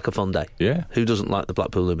 Sounds like a fun day. Yeah. Who doesn't like the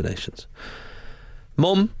Blackpool Illuminations?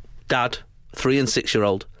 Mum, Dad, 3 and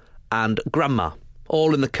 6-year-old, and Grandma,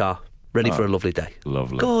 all in the car, ready for a lovely day.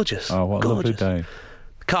 Lovely. Gorgeous. Oh, what a lovely day.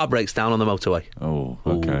 The car breaks down on the motorway. Oh,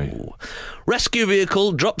 okay. Ooh. Rescue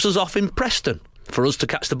vehicle drops us off in Preston for us to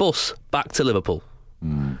catch the bus back to Liverpool.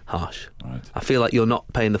 Harsh. Right. I feel like you're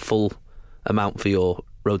not paying the full amount for your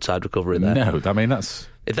roadside recovery there. No, I mean, that's...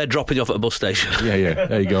 If they're dropping you off at a bus station. Yeah,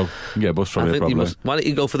 there you go. You can get a bus from there, probably. Why don't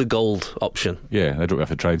you go for the gold option? Yeah, they drop you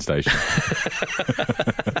off at a train station.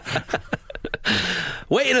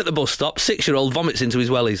 Waiting at the bus stop, 6-year-old vomits into his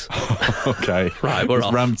wellies. Okay. Right, we're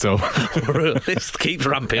off. Ramped up. This keeps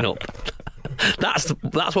ramping up. That's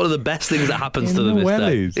one of the best things that happens to them.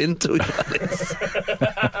 Into his wellies.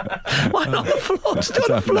 Why not on the floor? Just do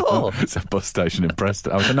it on the floor. It's a bus station in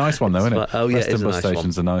Preston. Oh, it's a nice one, though, isn't it? Oh, yeah, Preston it's a bus nice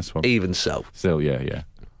station's one. a nice one. Even so. Still, yeah.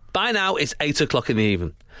 By now, it's 8 o'clock in the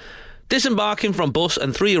evening. Disembarking from bus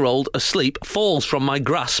and 3-year-old asleep falls from my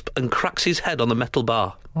grasp and cracks his head on the metal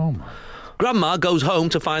bar. Oh, my. Grandma goes home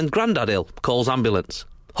to find Grandad ill, calls ambulance.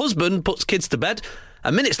 Husband puts kids to bed,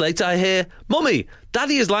 and minutes later I hear, "Mummy,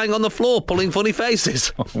 Daddy is lying on the floor pulling funny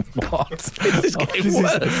faces." Oh, what? This is getting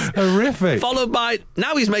worse. Is horrific. Followed by,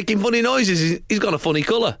 "Now he's making funny noises. He's got a funny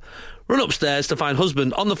colour." Run upstairs to find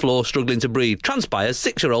husband on the floor struggling to breathe. Transpires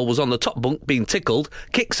 6-year-old was on the top bunk being tickled,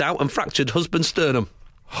 kicks out and fractured husband's sternum.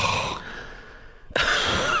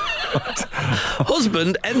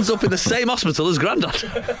 Husband ends up in the same hospital as Grandad.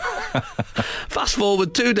 Fast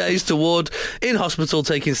forward 2 days to ward in hospital,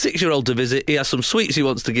 taking 6-year-old to visit. He has some sweets he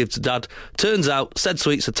wants to give to Dad. Turns out said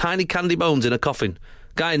sweets are tiny candy bones in a coffin.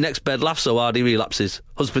 Guy in next bed laughs so hard he relapses.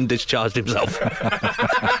 Husband discharged himself.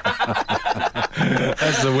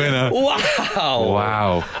 That's the winner.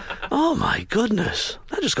 Wow. Oh my goodness.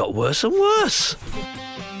 That just got worse and worse.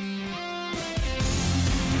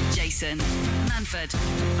 Jason Manford.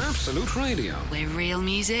 Absolute Radio. Where real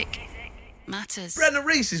music matters. Brendan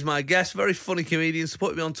Reese is my guest. Very funny comedian.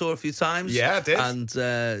 Supported me on tour a few times. Yeah, I did. And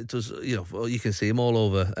does you can see him all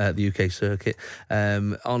over the UK circuit.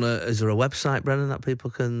 Is there a website, Brendan, that people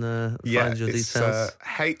can find your details?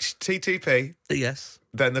 HTTP. Yes.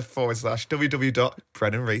 then the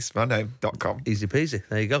 /www.brennanreese.com. Easy peasy.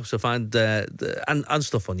 There you go. So find and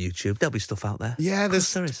stuff on YouTube. There'll be stuff out there. Yeah,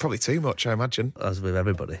 there's probably too much, I imagine. As with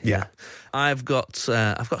everybody. Yeah. I've got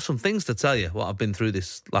some things to tell you. What I've been through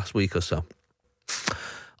this last week or so.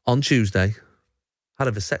 On Tuesday, had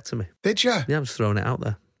a vasectomy. Did you? Yeah, I'm just throwing it out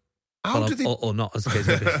there. Or not, as the case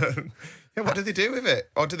may be. Yeah, what did they do with it?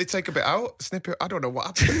 Or did they take a bit out, snip it? I don't know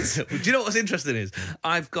what happens. Do you know what's interesting is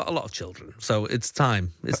I've got a lot of children, so it's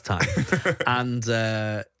time. And,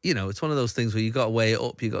 it's one of those things where you got to weigh it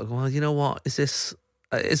up. You got to go, well, you know what? Is this...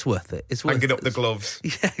 it's worth it. It's worth Hanging it. up the gloves.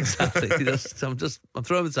 Yeah, exactly. I'm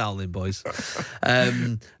throwing the towel in, boys.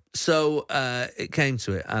 So it came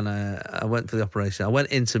to it, and I went for the operation. I went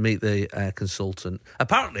in to meet the consultant.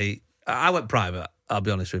 Apparently, I went private, I'll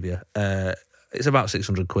be honest with you. It's about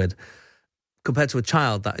 600 quid. Compared to a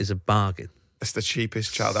child, that is a bargain. It's the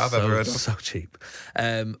cheapest child I've ever heard of. So cheap.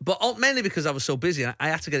 But mainly because I was so busy. I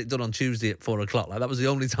had to get it done on Tuesday at 4 o'clock. Like, that was the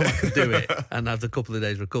only time I could do it and have a couple of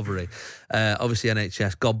days recovery. Obviously,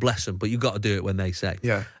 NHS, God bless them, but you've got to do it when they say.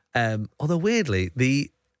 Yeah. Although, weirdly,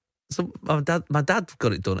 my dad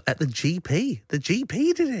got it done at the GP. The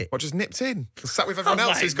GP did it. What, just nipped in? Sat with everyone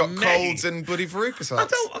else who's got colds and bloody verrucas. I'm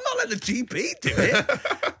not letting the GP do it.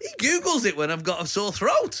 He Googles it when I've got a sore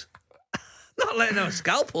throat. Not letting a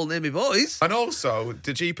scalpel near me, boys. And also,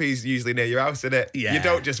 the GP's usually near your house, isn't it? Yeah. You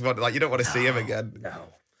don't just want, you don't want to see him again. No.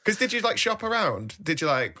 Because did you, shop around? Did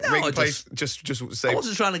you, ring the place, just say... I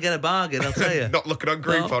wasn't trying to get a bargain, I'll tell you. Not looking on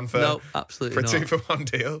Groupon for absolutely a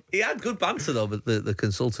 2-for-1 deal? He had good banter, though, but the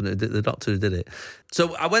consultant, the doctor who did it.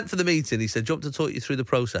 So I went for the meeting. He said, do you want to talk you through the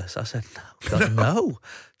process? I said, no.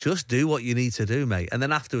 Just do what you need to do, mate. And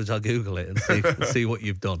then afterwards I'll Google it and see what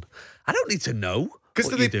you've done. I don't need to know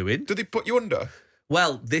what you're doing. Do they put you under?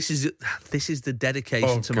 Well, this is the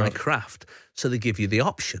dedication to my craft. So they give you the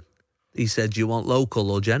option. He said, do you want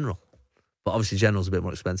local or general? But obviously general's a bit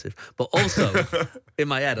more expensive. But also, in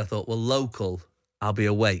my head, I thought, well, local, I'll be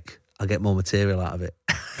awake. I'll get more material out of it.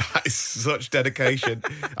 That is such dedication.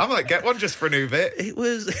 I might get one just for a new bit. It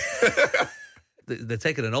was... They're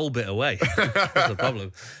taking an old bit away. That's the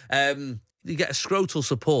problem. You get a scrotal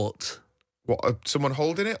support. What, someone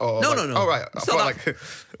holding it? Or no. Oh, right.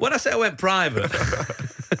 When I say I went private...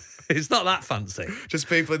 It's not that fancy. Just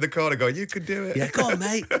people in the corner going, you could do it. Yeah, go on,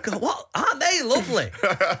 mate. What? Aren't they lovely?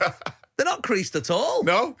 They're not creased at all.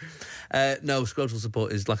 No? No, scrotal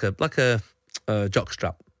support is like a jock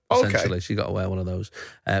strap, essentially. Okay. So you got to wear one of those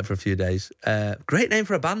for a few days. Great name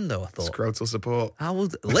for a band, though, I thought. Scrotal support.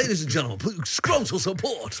 Ladies and gentlemen, scrotal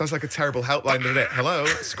support. Sounds like a terrible helpline, doesn't it? Hello,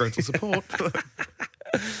 scrotal support.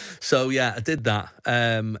 So yeah, I did that.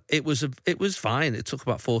 It was fine. It took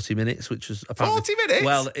about 40 minutes, which was apparently 40 minutes.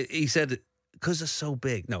 Well, he said because they're so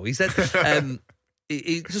big. No, he said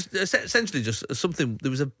he just essentially just something.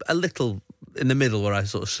 There was a little in the middle where I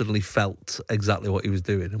sort of suddenly felt exactly what he was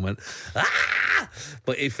doing and went ah,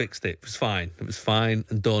 but he fixed it. It was fine. It was fine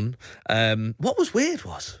and done. What was weird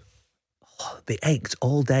was they ached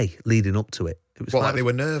all day leading up to it. It was like they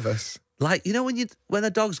were nervous. Like, you know when a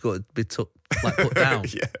dog's got to be put down,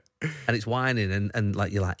 yeah, and it's whining and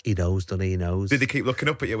like you're like he knows. Did they keep looking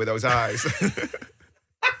up at you with those eyes?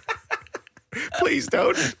 Please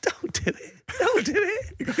don't do it. Don't do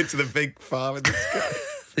it. You go into the big farm in the sky.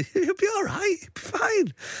 You'll be all right. You'll be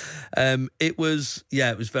fine. It was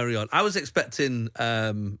very odd. I was expecting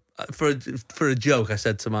for a joke. I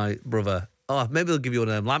said to my brother, oh, maybe they'll give you one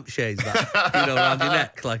of them lampshades that, around your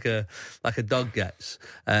neck like a dog gets.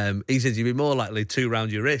 He said you'd be more likely 2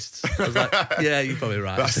 round your wrists. I was like, yeah, you're probably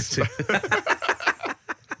right.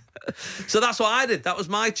 So that's what I did. That was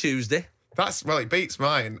my Tuesday. It beats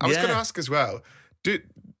mine. I was going to ask as well,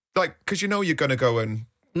 because you're going to go and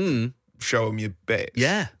show them your bits.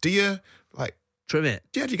 Yeah. Do you, trim it?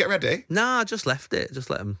 Yeah, do you get ready? Nah, I just left it. Just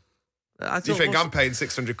let them. You think I'm paying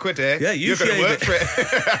 600 quid here? Yeah, you're going to work for it.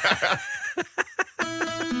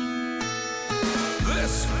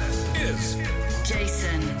 This is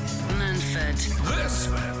Jason Manford. This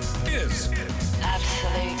is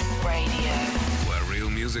Absolute Radio. Where real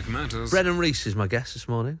music matters. Brennan Reese is my guest this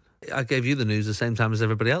morning. I gave you the news the same time as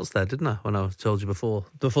everybody else there, didn't I? When I told you before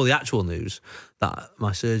the actual news that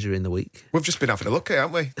my surgery in the week. We've just been having a look at it,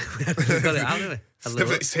 haven't we? We've got it out, haven't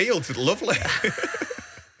we? It's healed. It's lovely.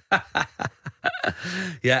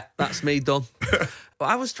 Yeah, that's me done.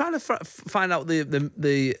 I was trying to find out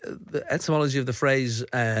the etymology of the phrase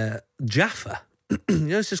Jaffa.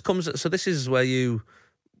 This just comes. So this is where you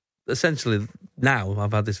essentially now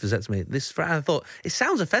I've had this vasectomy. I thought it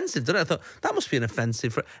sounds offensive, doesn't it? I thought that must be an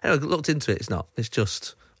offensive. Anyway, I looked into it. It's not. It's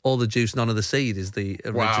just all the juice, none of the seed is the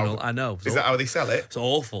original. Wow. I know. Is that how they sell it? It's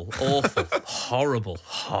awful, horrible.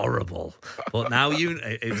 But now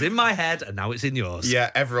it was in my head and now it's in yours. Yeah,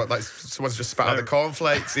 everyone, like someone's just spat out the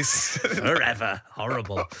cornflakes. It's forever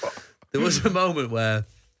horrible. There was a moment where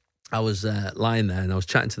I was lying there and I was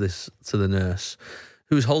chatting to the nurse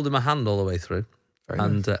who was holding my hand all the way through.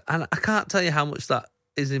 And I can't tell you how much that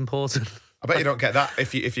is important. I bet you don't get that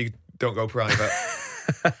if you don't go private.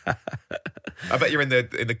 I bet you're in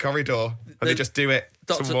the corridor and they just do it.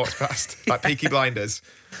 Someone walks past, like Peaky Blinders.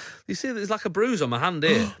 You see, there's like a bruise on my hand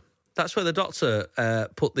here. That's where the doctor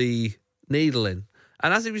put the needle in.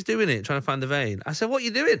 And as he was doing it, trying to find the vein, I said, "What are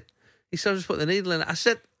you doing?" He said, "I just put the needle in." I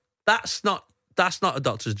said, That's not a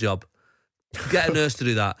doctor's job. Get a nurse to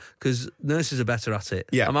do that, because nurses are better at it.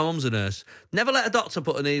 Yeah. And my mum's a nurse. Never let a doctor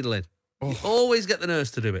put a needle in. You always get the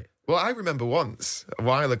nurse to do it. Well, I remember once, a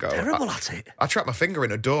while ago... Terrible at it. I trapped my finger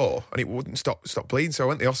in a door and it wouldn't stop bleeding, so I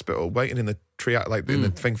went to the hospital, waiting in the triage, like in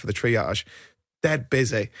the thing for the triage, dead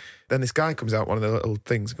busy. Then this guy comes out, one of the little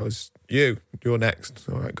things, and goes, you're next.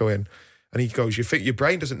 All right, go in. And he goes, your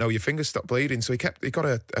brain doesn't know your fingers stopped bleeding, so he got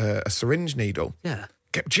a syringe needle. Yeah.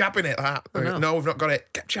 Kept jabbing it like that. No, we've not got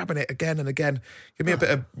it. Kept jabbing it again and again. Give me a bit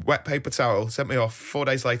of wet paper towel. Sent me off. 4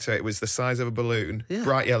 days later, it was the size of a balloon,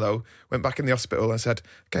 bright yellow. Went back in the hospital and I said,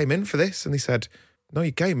 came in for this. And he said, no,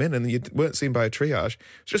 you came in and you weren't seen by a triage.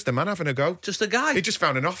 It's just a man having a go. Just a guy? He just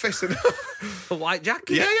found an office. And a white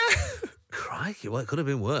jacket? Yeah. Crikey, well, it could have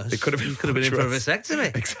been worse. It could have been. You could have been in for a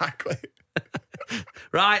vasectomy. Exactly.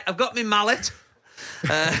 Right, I've got my mallet.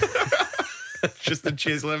 Just a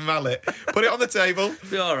chisel and mallet. Put it on the table.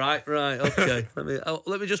 Be all right, okay.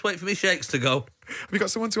 Let me just wait for me shakes to go. Have you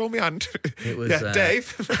got someone to hold me hand? It was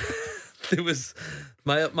Dave. It was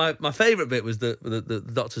my favourite bit was the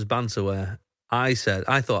doctor's banter where I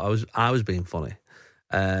thought I was being funny.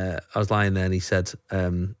 I was lying there and he said,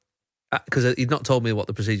 because he'd not told me what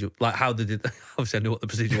the procedure, like how they did. Obviously, I knew what the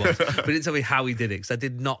procedure was, but he didn't tell me how he did it because I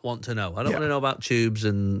did not want to know. I don't want to know about tubes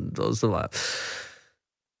and stuff like that.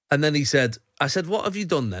 And then I said, what have you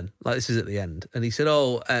done then? Like, this is at the end. And he said,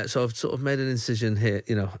 so I've sort of made an incision here,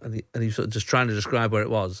 and he was sort of just trying to describe where it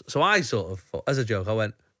was. So I sort of, as a joke, I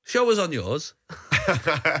went, show us on yours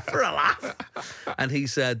for a laugh. And he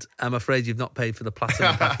said, I'm afraid you've not paid for the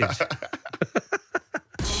platinum package.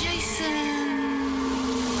 Jason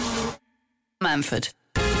Manford.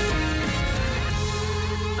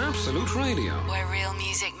 Absolute Radio. Where real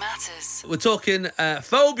music matters. We're talking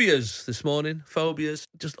phobias this morning. Phobias,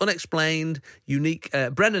 just unexplained, unique.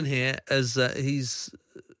 Brennan here, as he's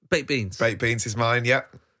baked beans. Baked beans is mine, yeah.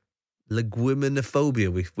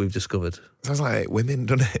 Leguminophobia we've discovered. Sounds like women,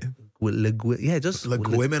 doesn't it? Yeah, it does.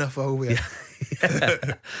 Leguminophobia.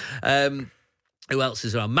 Yeah. Who else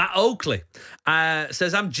is around? Matt Oakley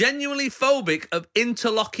says, I'm genuinely phobic of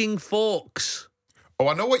interlocking forks. Oh,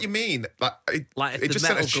 I know what you mean. It just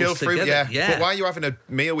sent a chill through. Yeah. But why are you having a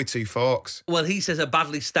meal with two forks? Well, he says a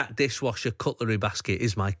badly stacked dishwasher cutlery basket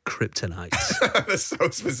is my kryptonite. That's so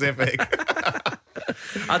specific.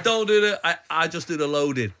 I don't do the. I just do the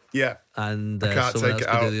loading. Yeah. And someone else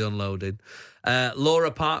can do the unloading. Laura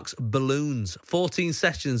Parks, balloons. 14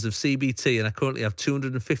 sessions of CBT, and I currently have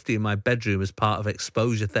 250 in my bedroom as part of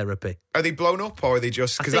exposure therapy. Are they blown up or are they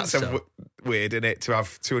just... Because that's weird, isn't it, to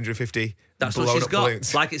have 250 That's blown what she's up got.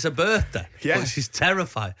 balloons. Like it's a birthday. Yeah. But she's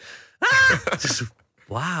terrified.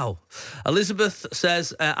 Wow. Elizabeth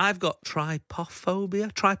says, I've got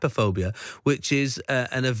trypophobia, which is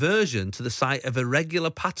an aversion to the sight of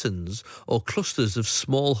irregular patterns or clusters of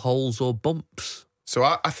small holes or bumps. So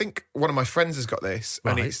I think one of my friends has got this,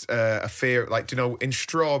 and it's a fear, like, do you know, in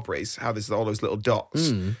strawberries, how there's all those little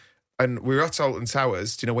dots? And we were at Alton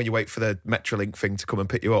Towers, do you know, when you wait for the Metrolink thing to come and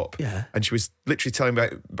pick you up? Yeah. And she was literally telling me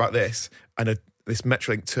about this, and this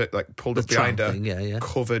Metrolink pulled up behind her, thing,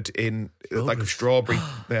 covered in like a strawberry,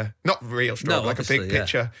 not real strawberry, like a big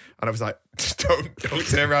picture. And I was like, don't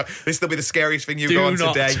turn around. This will be the scariest thing you go on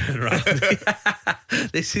today. Turn around.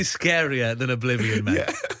 This is scarier than Oblivion, mate.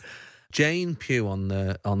 Yeah. Jane Pugh on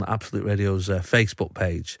the Absolute Radio's Facebook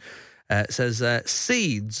page says,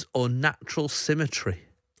 seeds or natural symmetry.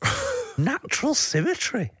 Natural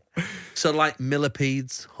symmetry. So like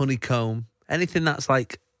millipedes, honeycomb, anything that's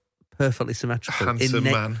like perfectly symmetrical. Handsome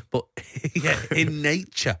man. But yeah, in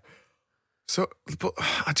nature. So, but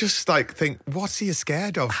I just think, what are you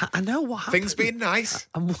scared of? I know what happened. Things being nice.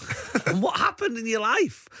 And what happened in your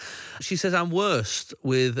life? She says, I'm worst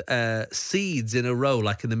with seeds in a row,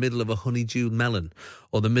 like in the middle of a honeydewed melon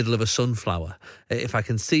or the middle of a sunflower. If I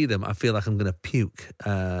can see them, I feel like I'm going to puke.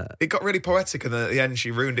 It got really poetic, and then at the end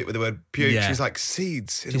she ruined it with the word puke. Yeah. She's like,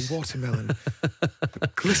 seeds in a watermelon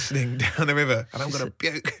glistening down the river, and I'm going to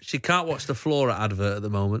puke. She can't watch the Flora advert at the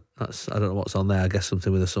moment. I don't know what's on there. I guess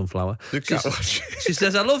something with a sunflower. She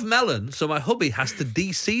says, I love melon, so my hubby has to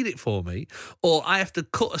de-seed it for me, or I have to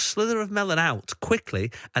cut a slither of melon out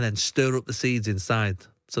quickly and then stir up the seeds inside.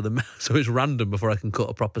 So it's random before I can cut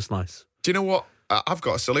a proper slice. Do you know what? I've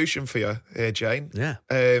got a solution for you here, Jane. Yeah.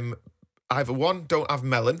 Either one, don't have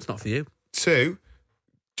melon. It's not for you. Two,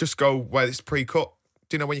 just go where it's pre-cut.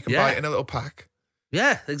 Do you know when you can buy it in a little pack?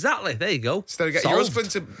 Yeah, exactly. There you go. Instead of getting your husband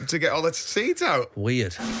to get all the seeds out.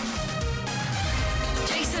 Weird.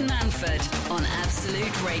 Jason Manford on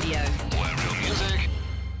Absolute Radio. Where real music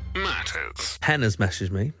matters. Hen has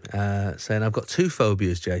messaged me saying, I've got 2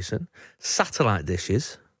 phobias, Jason. Satellite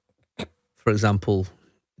dishes, for example,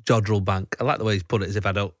 Jodrell Bank. I like the way he's put it, as if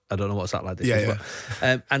I don't know what satellite dish is.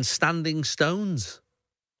 But, and standing stones.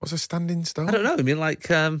 What's a standing stone? I don't know. I mean, like...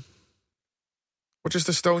 What, just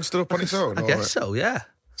a stone stood up on its own? I guess so, yeah.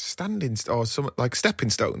 Standing or something like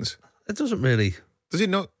stepping stones? It doesn't really... Does it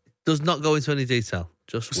not? Does not go into any detail.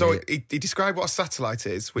 Just so weird. he described what a satellite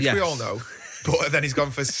is, which we all know, but then he's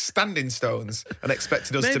gone for standing stones and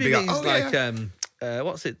expected us to be like,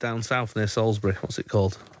 what's it down south near Salisbury? What's it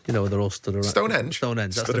called? You know, where they're all stood around. Stonehenge?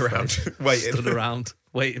 Stonehenge. That's stood around, waiting. Stood around,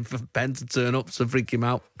 waiting for Ben to turn up to freak him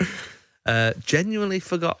out. Genuinely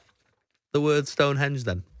forgot the word Stonehenge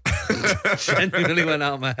then. Genuinely went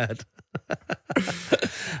out of my head.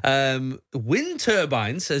 Wind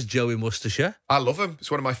turbines, says Joe in Worcestershire. I love them. It's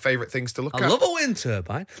one of my favourite things to look at. I love a wind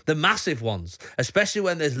turbine. The massive ones, especially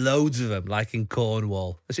when there's loads of them, like in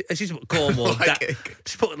Cornwall. She's put Cornwall.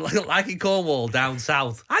 She's put like in Cornwall down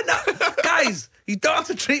south. I know, guys. You don't have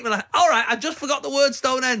to treat me like. All right, I just forgot the word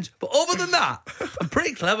Stonehenge, but other than that, I'm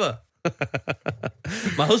pretty clever.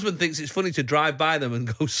 My husband thinks it's funny to drive by them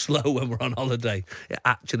and go slow when we're on holiday. It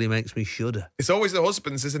actually makes me shudder. It's always the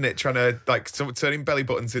husbands, isn't it? Trying to turning belly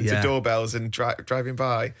buttons into doorbells and driving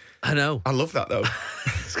by. I know. I love that though.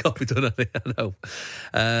 It's got to be done. I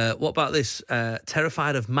know. What about this?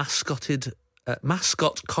 Terrified of mascot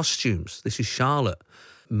costumes. This is Charlotte.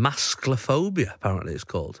 Masclophobia, apparently it's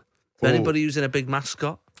called. Is anybody using a big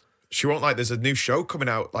mascot? She won't like. There's a new show coming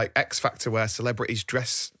out, like X Factor, where celebrities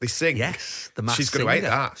they sing. Yes, the Masked She's going to hate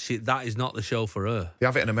that. That is not the show for her. They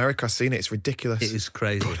have it in America. I've seen it. It's ridiculous. It is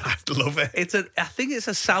crazy. I love it. I think it's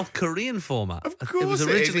a South Korean format. Of course, it was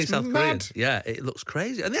originally South mad. Korean. Yeah, it looks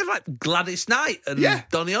crazy, and they have like Gladys Knight and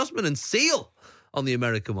Donny Osmond and Seal on the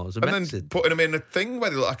American ones. And then putting them in a thing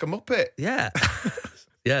where they look like a Muppet. Yeah.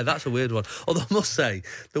 Yeah, that's a weird one. Although I must say,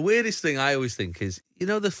 the weirdest thing I always think is, you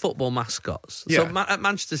know, the football mascots. Yeah. So at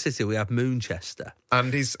Manchester City, we have Moonchester.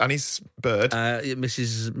 And his bird.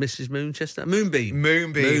 Mrs. Moonchester. Moonbeam.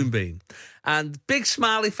 Moonbeam. And big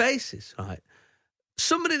smiley faces, right?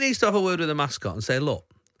 Somebody needs to have a word with the mascot and say, look,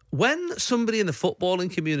 when somebody in the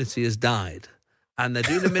footballing community has died and they're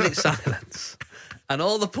doing a minute silence and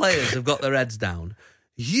all the players have got their heads down,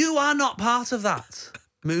 you are not part of that,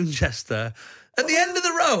 Moonchester. At the end of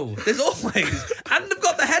the row, there's always, and they've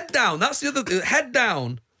got the head down. That's the other thing. Head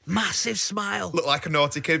down, massive smile. Look like a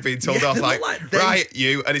naughty kid being told off, like right,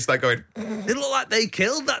 you, and it's like going. They look like they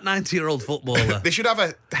killed that 90-year-old footballer. They should have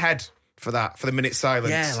a head for that, for the minute silence.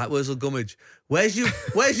 Yeah, like Wurzel Gummidge. Where's your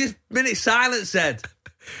minute silence head?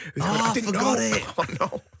 I forgot it. Oh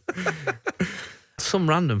no. Some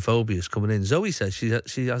random phobias coming in. Zoe says she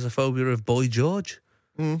has a phobia of Boy George.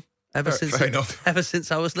 Ever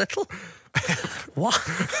since I was little. What?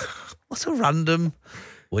 What's a random...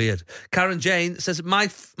 Weird. Karen Jane says, my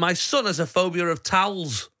son has a phobia of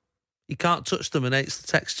towels. He can't touch them and hates the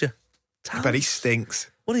texture. Towels? I bet he stinks.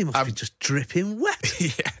 Well, he must be just dripping wet.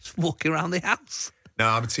 Yeah. Just walking around the house. No,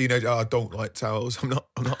 I'm a teenager. I don't like towels. I'm not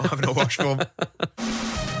having a wash for them.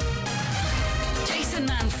 Jason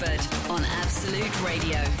Manford on Absolute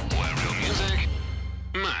Radio. Where real music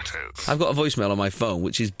matters. I've got a voicemail on my phone,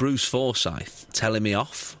 which is Bruce Forsyth telling me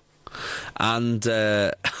off. And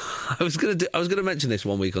I was going to mention this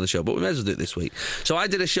one week on the show, but we may as well do it this week. So I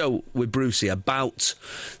did a show with Brucey about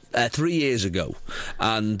 3 years ago,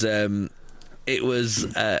 and it was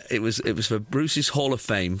for Brucey's Hall of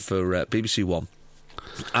Fame for BBC One.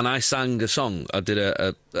 and I sang a song. I did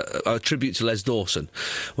a tribute to Les Dawson,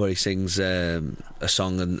 where he sings a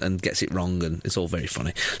song and gets it wrong, and it's all very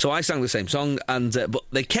funny. So I sang the same song, and but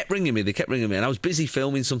they kept ringing me, and I was busy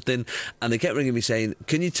filming something, and they kept ringing me saying,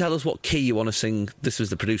 "Can you tell us what key you want to sing?" This was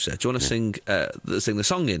the producer. "Do you want to sing the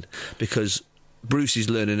song in? Because Bruce is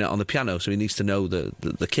learning it on the piano, so he needs to know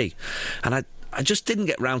the key." And I just didn't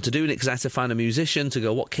get round to doing it because I had to find a musician to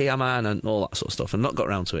go, what key am I, and all that sort of stuff, and not got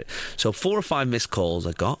round to it. So 4 or 5 missed calls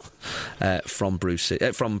I got from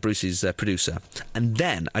Bruce's producer, and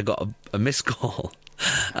then I got a missed call.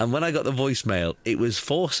 And when I got the voicemail, it was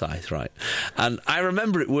Forsyth, right? And I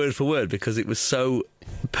remember it word for word because it was so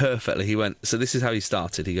perfectly. He went, so this is how he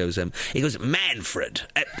started. He goes, Manford.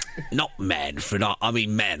 Not Manford, I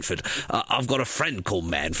mean Manford. I've got a friend called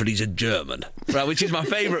Manford, he's a German. Right, which is my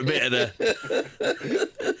favourite bit of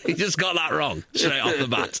the... He just got that wrong, straight off the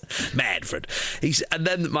bat. Manford. And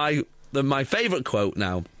then my favourite quote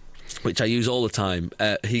now, which I use all the time,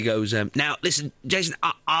 he goes, now, listen, Jason,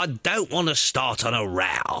 I don't want to start on a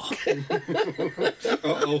row.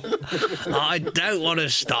 I don't want to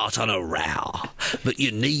start on a row, but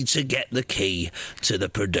you need to get the key to the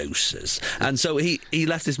producers. And so he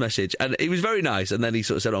left this message, and he was very nice, and then he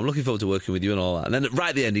sort of said, I'm looking forward to working with you and all that. And then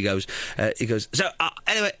right at the end he goes, so,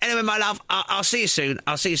 anyway, my love, I'll see you soon,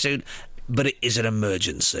 but it is an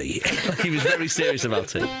emergency. He was very serious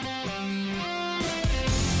about it.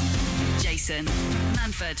 Jason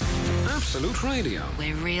Manford. Absolute Radio.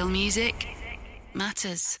 Where real music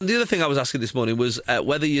matters. The other thing I was asking this morning was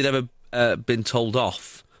whether you'd ever been told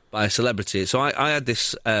off by a celebrity. So I had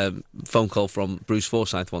this phone call from Bruce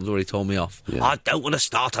Forsyth once where he told me off. Yeah. I don't want to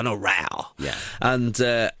start on a row. Yeah. And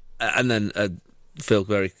then Phil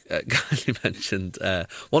very kindly mentioned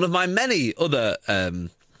one of my many other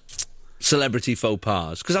celebrity faux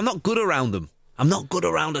pas, because I'm not good around them. I'm not good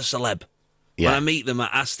around a celeb. Yeah. When I meet them,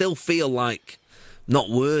 I still feel like not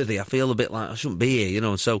worthy. I feel a bit like I shouldn't be here, you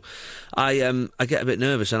know. And so I get a bit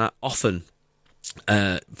nervous, and I often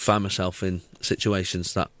find myself in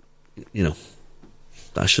situations that, you know,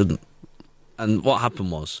 that I shouldn't. And what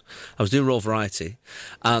happened was, I was doing Raw Variety,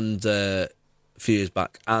 and a few years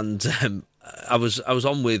back, and I was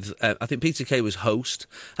on with I think Peter Kay was host,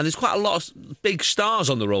 and there's quite a lot of big stars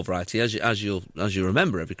on the Raw Variety, as you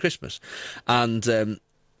remember every Christmas, and.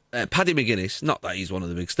 Paddy McGuinness, not that he's one of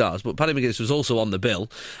the big stars, but Paddy McGuinness was also on the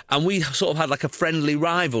bill, and we sort of had like a friendly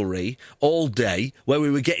rivalry all day where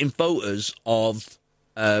we were getting photos of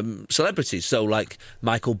celebrities. So like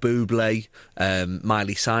Michael Bublé,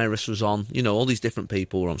 Miley Cyrus was on, you know, all these different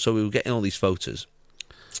people were on. So we were getting all these photos.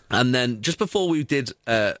 And then just before we did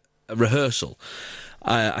a rehearsal,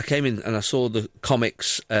 I came in and I saw the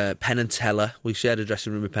comics, Penn and Teller. We shared a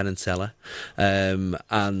dressing room with Penn and Teller. And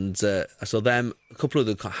I saw them, a couple of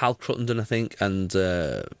the Hal Cruttenden, I think, and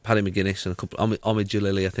Paddy McGuinness, and a couple, Omid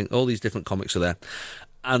Jalili, I think. All these different comics are there.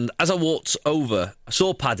 And as I walked over, I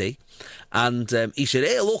saw Paddy, and he said,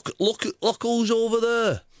 "Hey, look who's over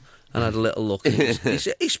there." And I had a little look. He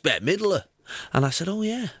said, "It's Bette Midler." And I said, "Oh,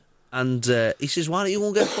 yeah." And he says, "Why don't you go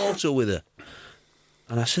and get a photo with her?"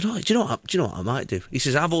 And I said, "Oh, do you know what I might do?" He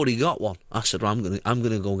says, "I've already got one." I said, "Well, I'm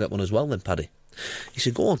gonna go and get one as well then, Paddy." He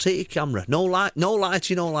said, "Go on, take your camera. No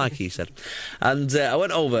lighty, he said. And I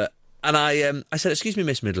went over and I said, "Excuse me,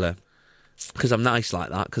 Miss Midler," because I'm nice like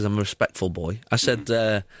that, because I'm a respectful boy. I said,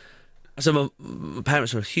 my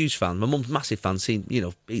parents are a huge fan. My mum's a massive fan. Seen, you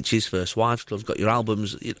know, Beaches, First Wives Club, got your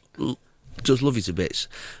albums. You know, just love you to bits.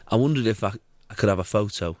 I wondered if I could have a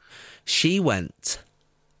photo. She went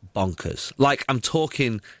bonkers. Like, I'm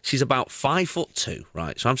talking, she's about 5'2",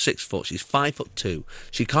 right? So I'm 6 foot. She's 5'2".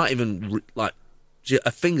 She can't even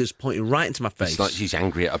her fingers pointing right into my face. It's like she's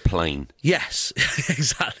angry at a plane. Yes,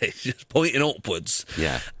 exactly. She's just pointing upwards.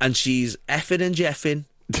 Yeah. And she's effing and jeffing.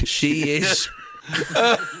 She is.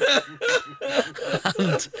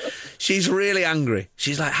 And she's really angry.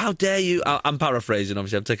 She's like, "How dare you?" I'm paraphrasing,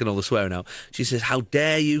 obviously. I'm taking all the swearing out. She says, "How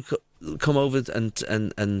dare you come over and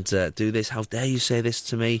do this? How dare you say this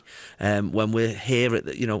to me when we're here at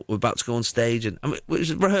we're about to go on stage?" And I mean, it was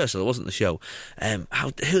a rehearsal, it wasn't the show.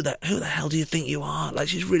 Who the hell do you think you are? Like,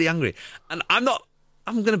 she's really angry. And I'm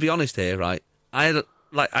going to be honest here, right? I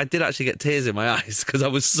did actually get tears in my eyes because I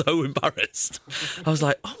was so embarrassed. I was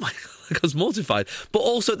like, "Oh my God," I was mortified. But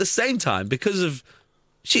also at the same time, because of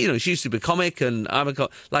she used to be a comic, and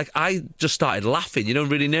I just started laughing,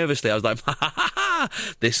 really nervously. I was like, "Ha ha ha!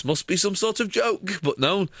 This must be some sort of joke." But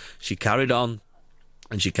no, she carried on,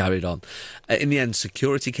 and she carried on. In the end,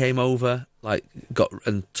 security came over, got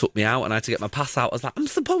and took me out, and I had to get my pass out. I was like, "I'm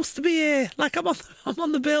supposed to be here, I'm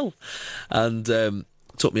on the bill," and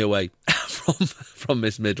took me away from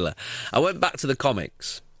Miss Midler. I went back to the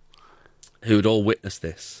comics, who had all witnessed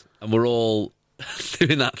this, and were all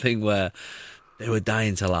doing that thing where they were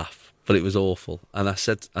dying to laugh, but it was awful. And I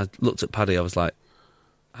looked at Paddy, I was like,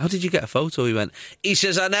 how did you get a photo? He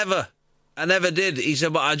says, I never did. He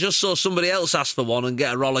said, but I just saw somebody else ask for one and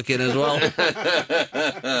get a rollicking as well.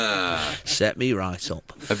 Set me right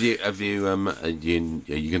up. Are you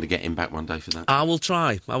going to get him back one day for that? I will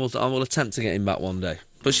try. I will attempt to get him back one day.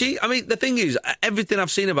 But the thing is, everything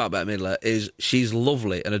I've seen about Bette Midler is she's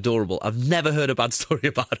lovely and adorable. I've never heard a bad story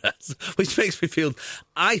about her, which makes me feel,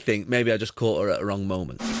 I think maybe I just caught her at a wrong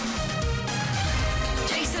moment.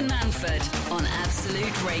 Jason Manford on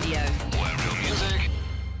Absolute Radio. Where real music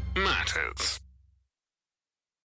matters.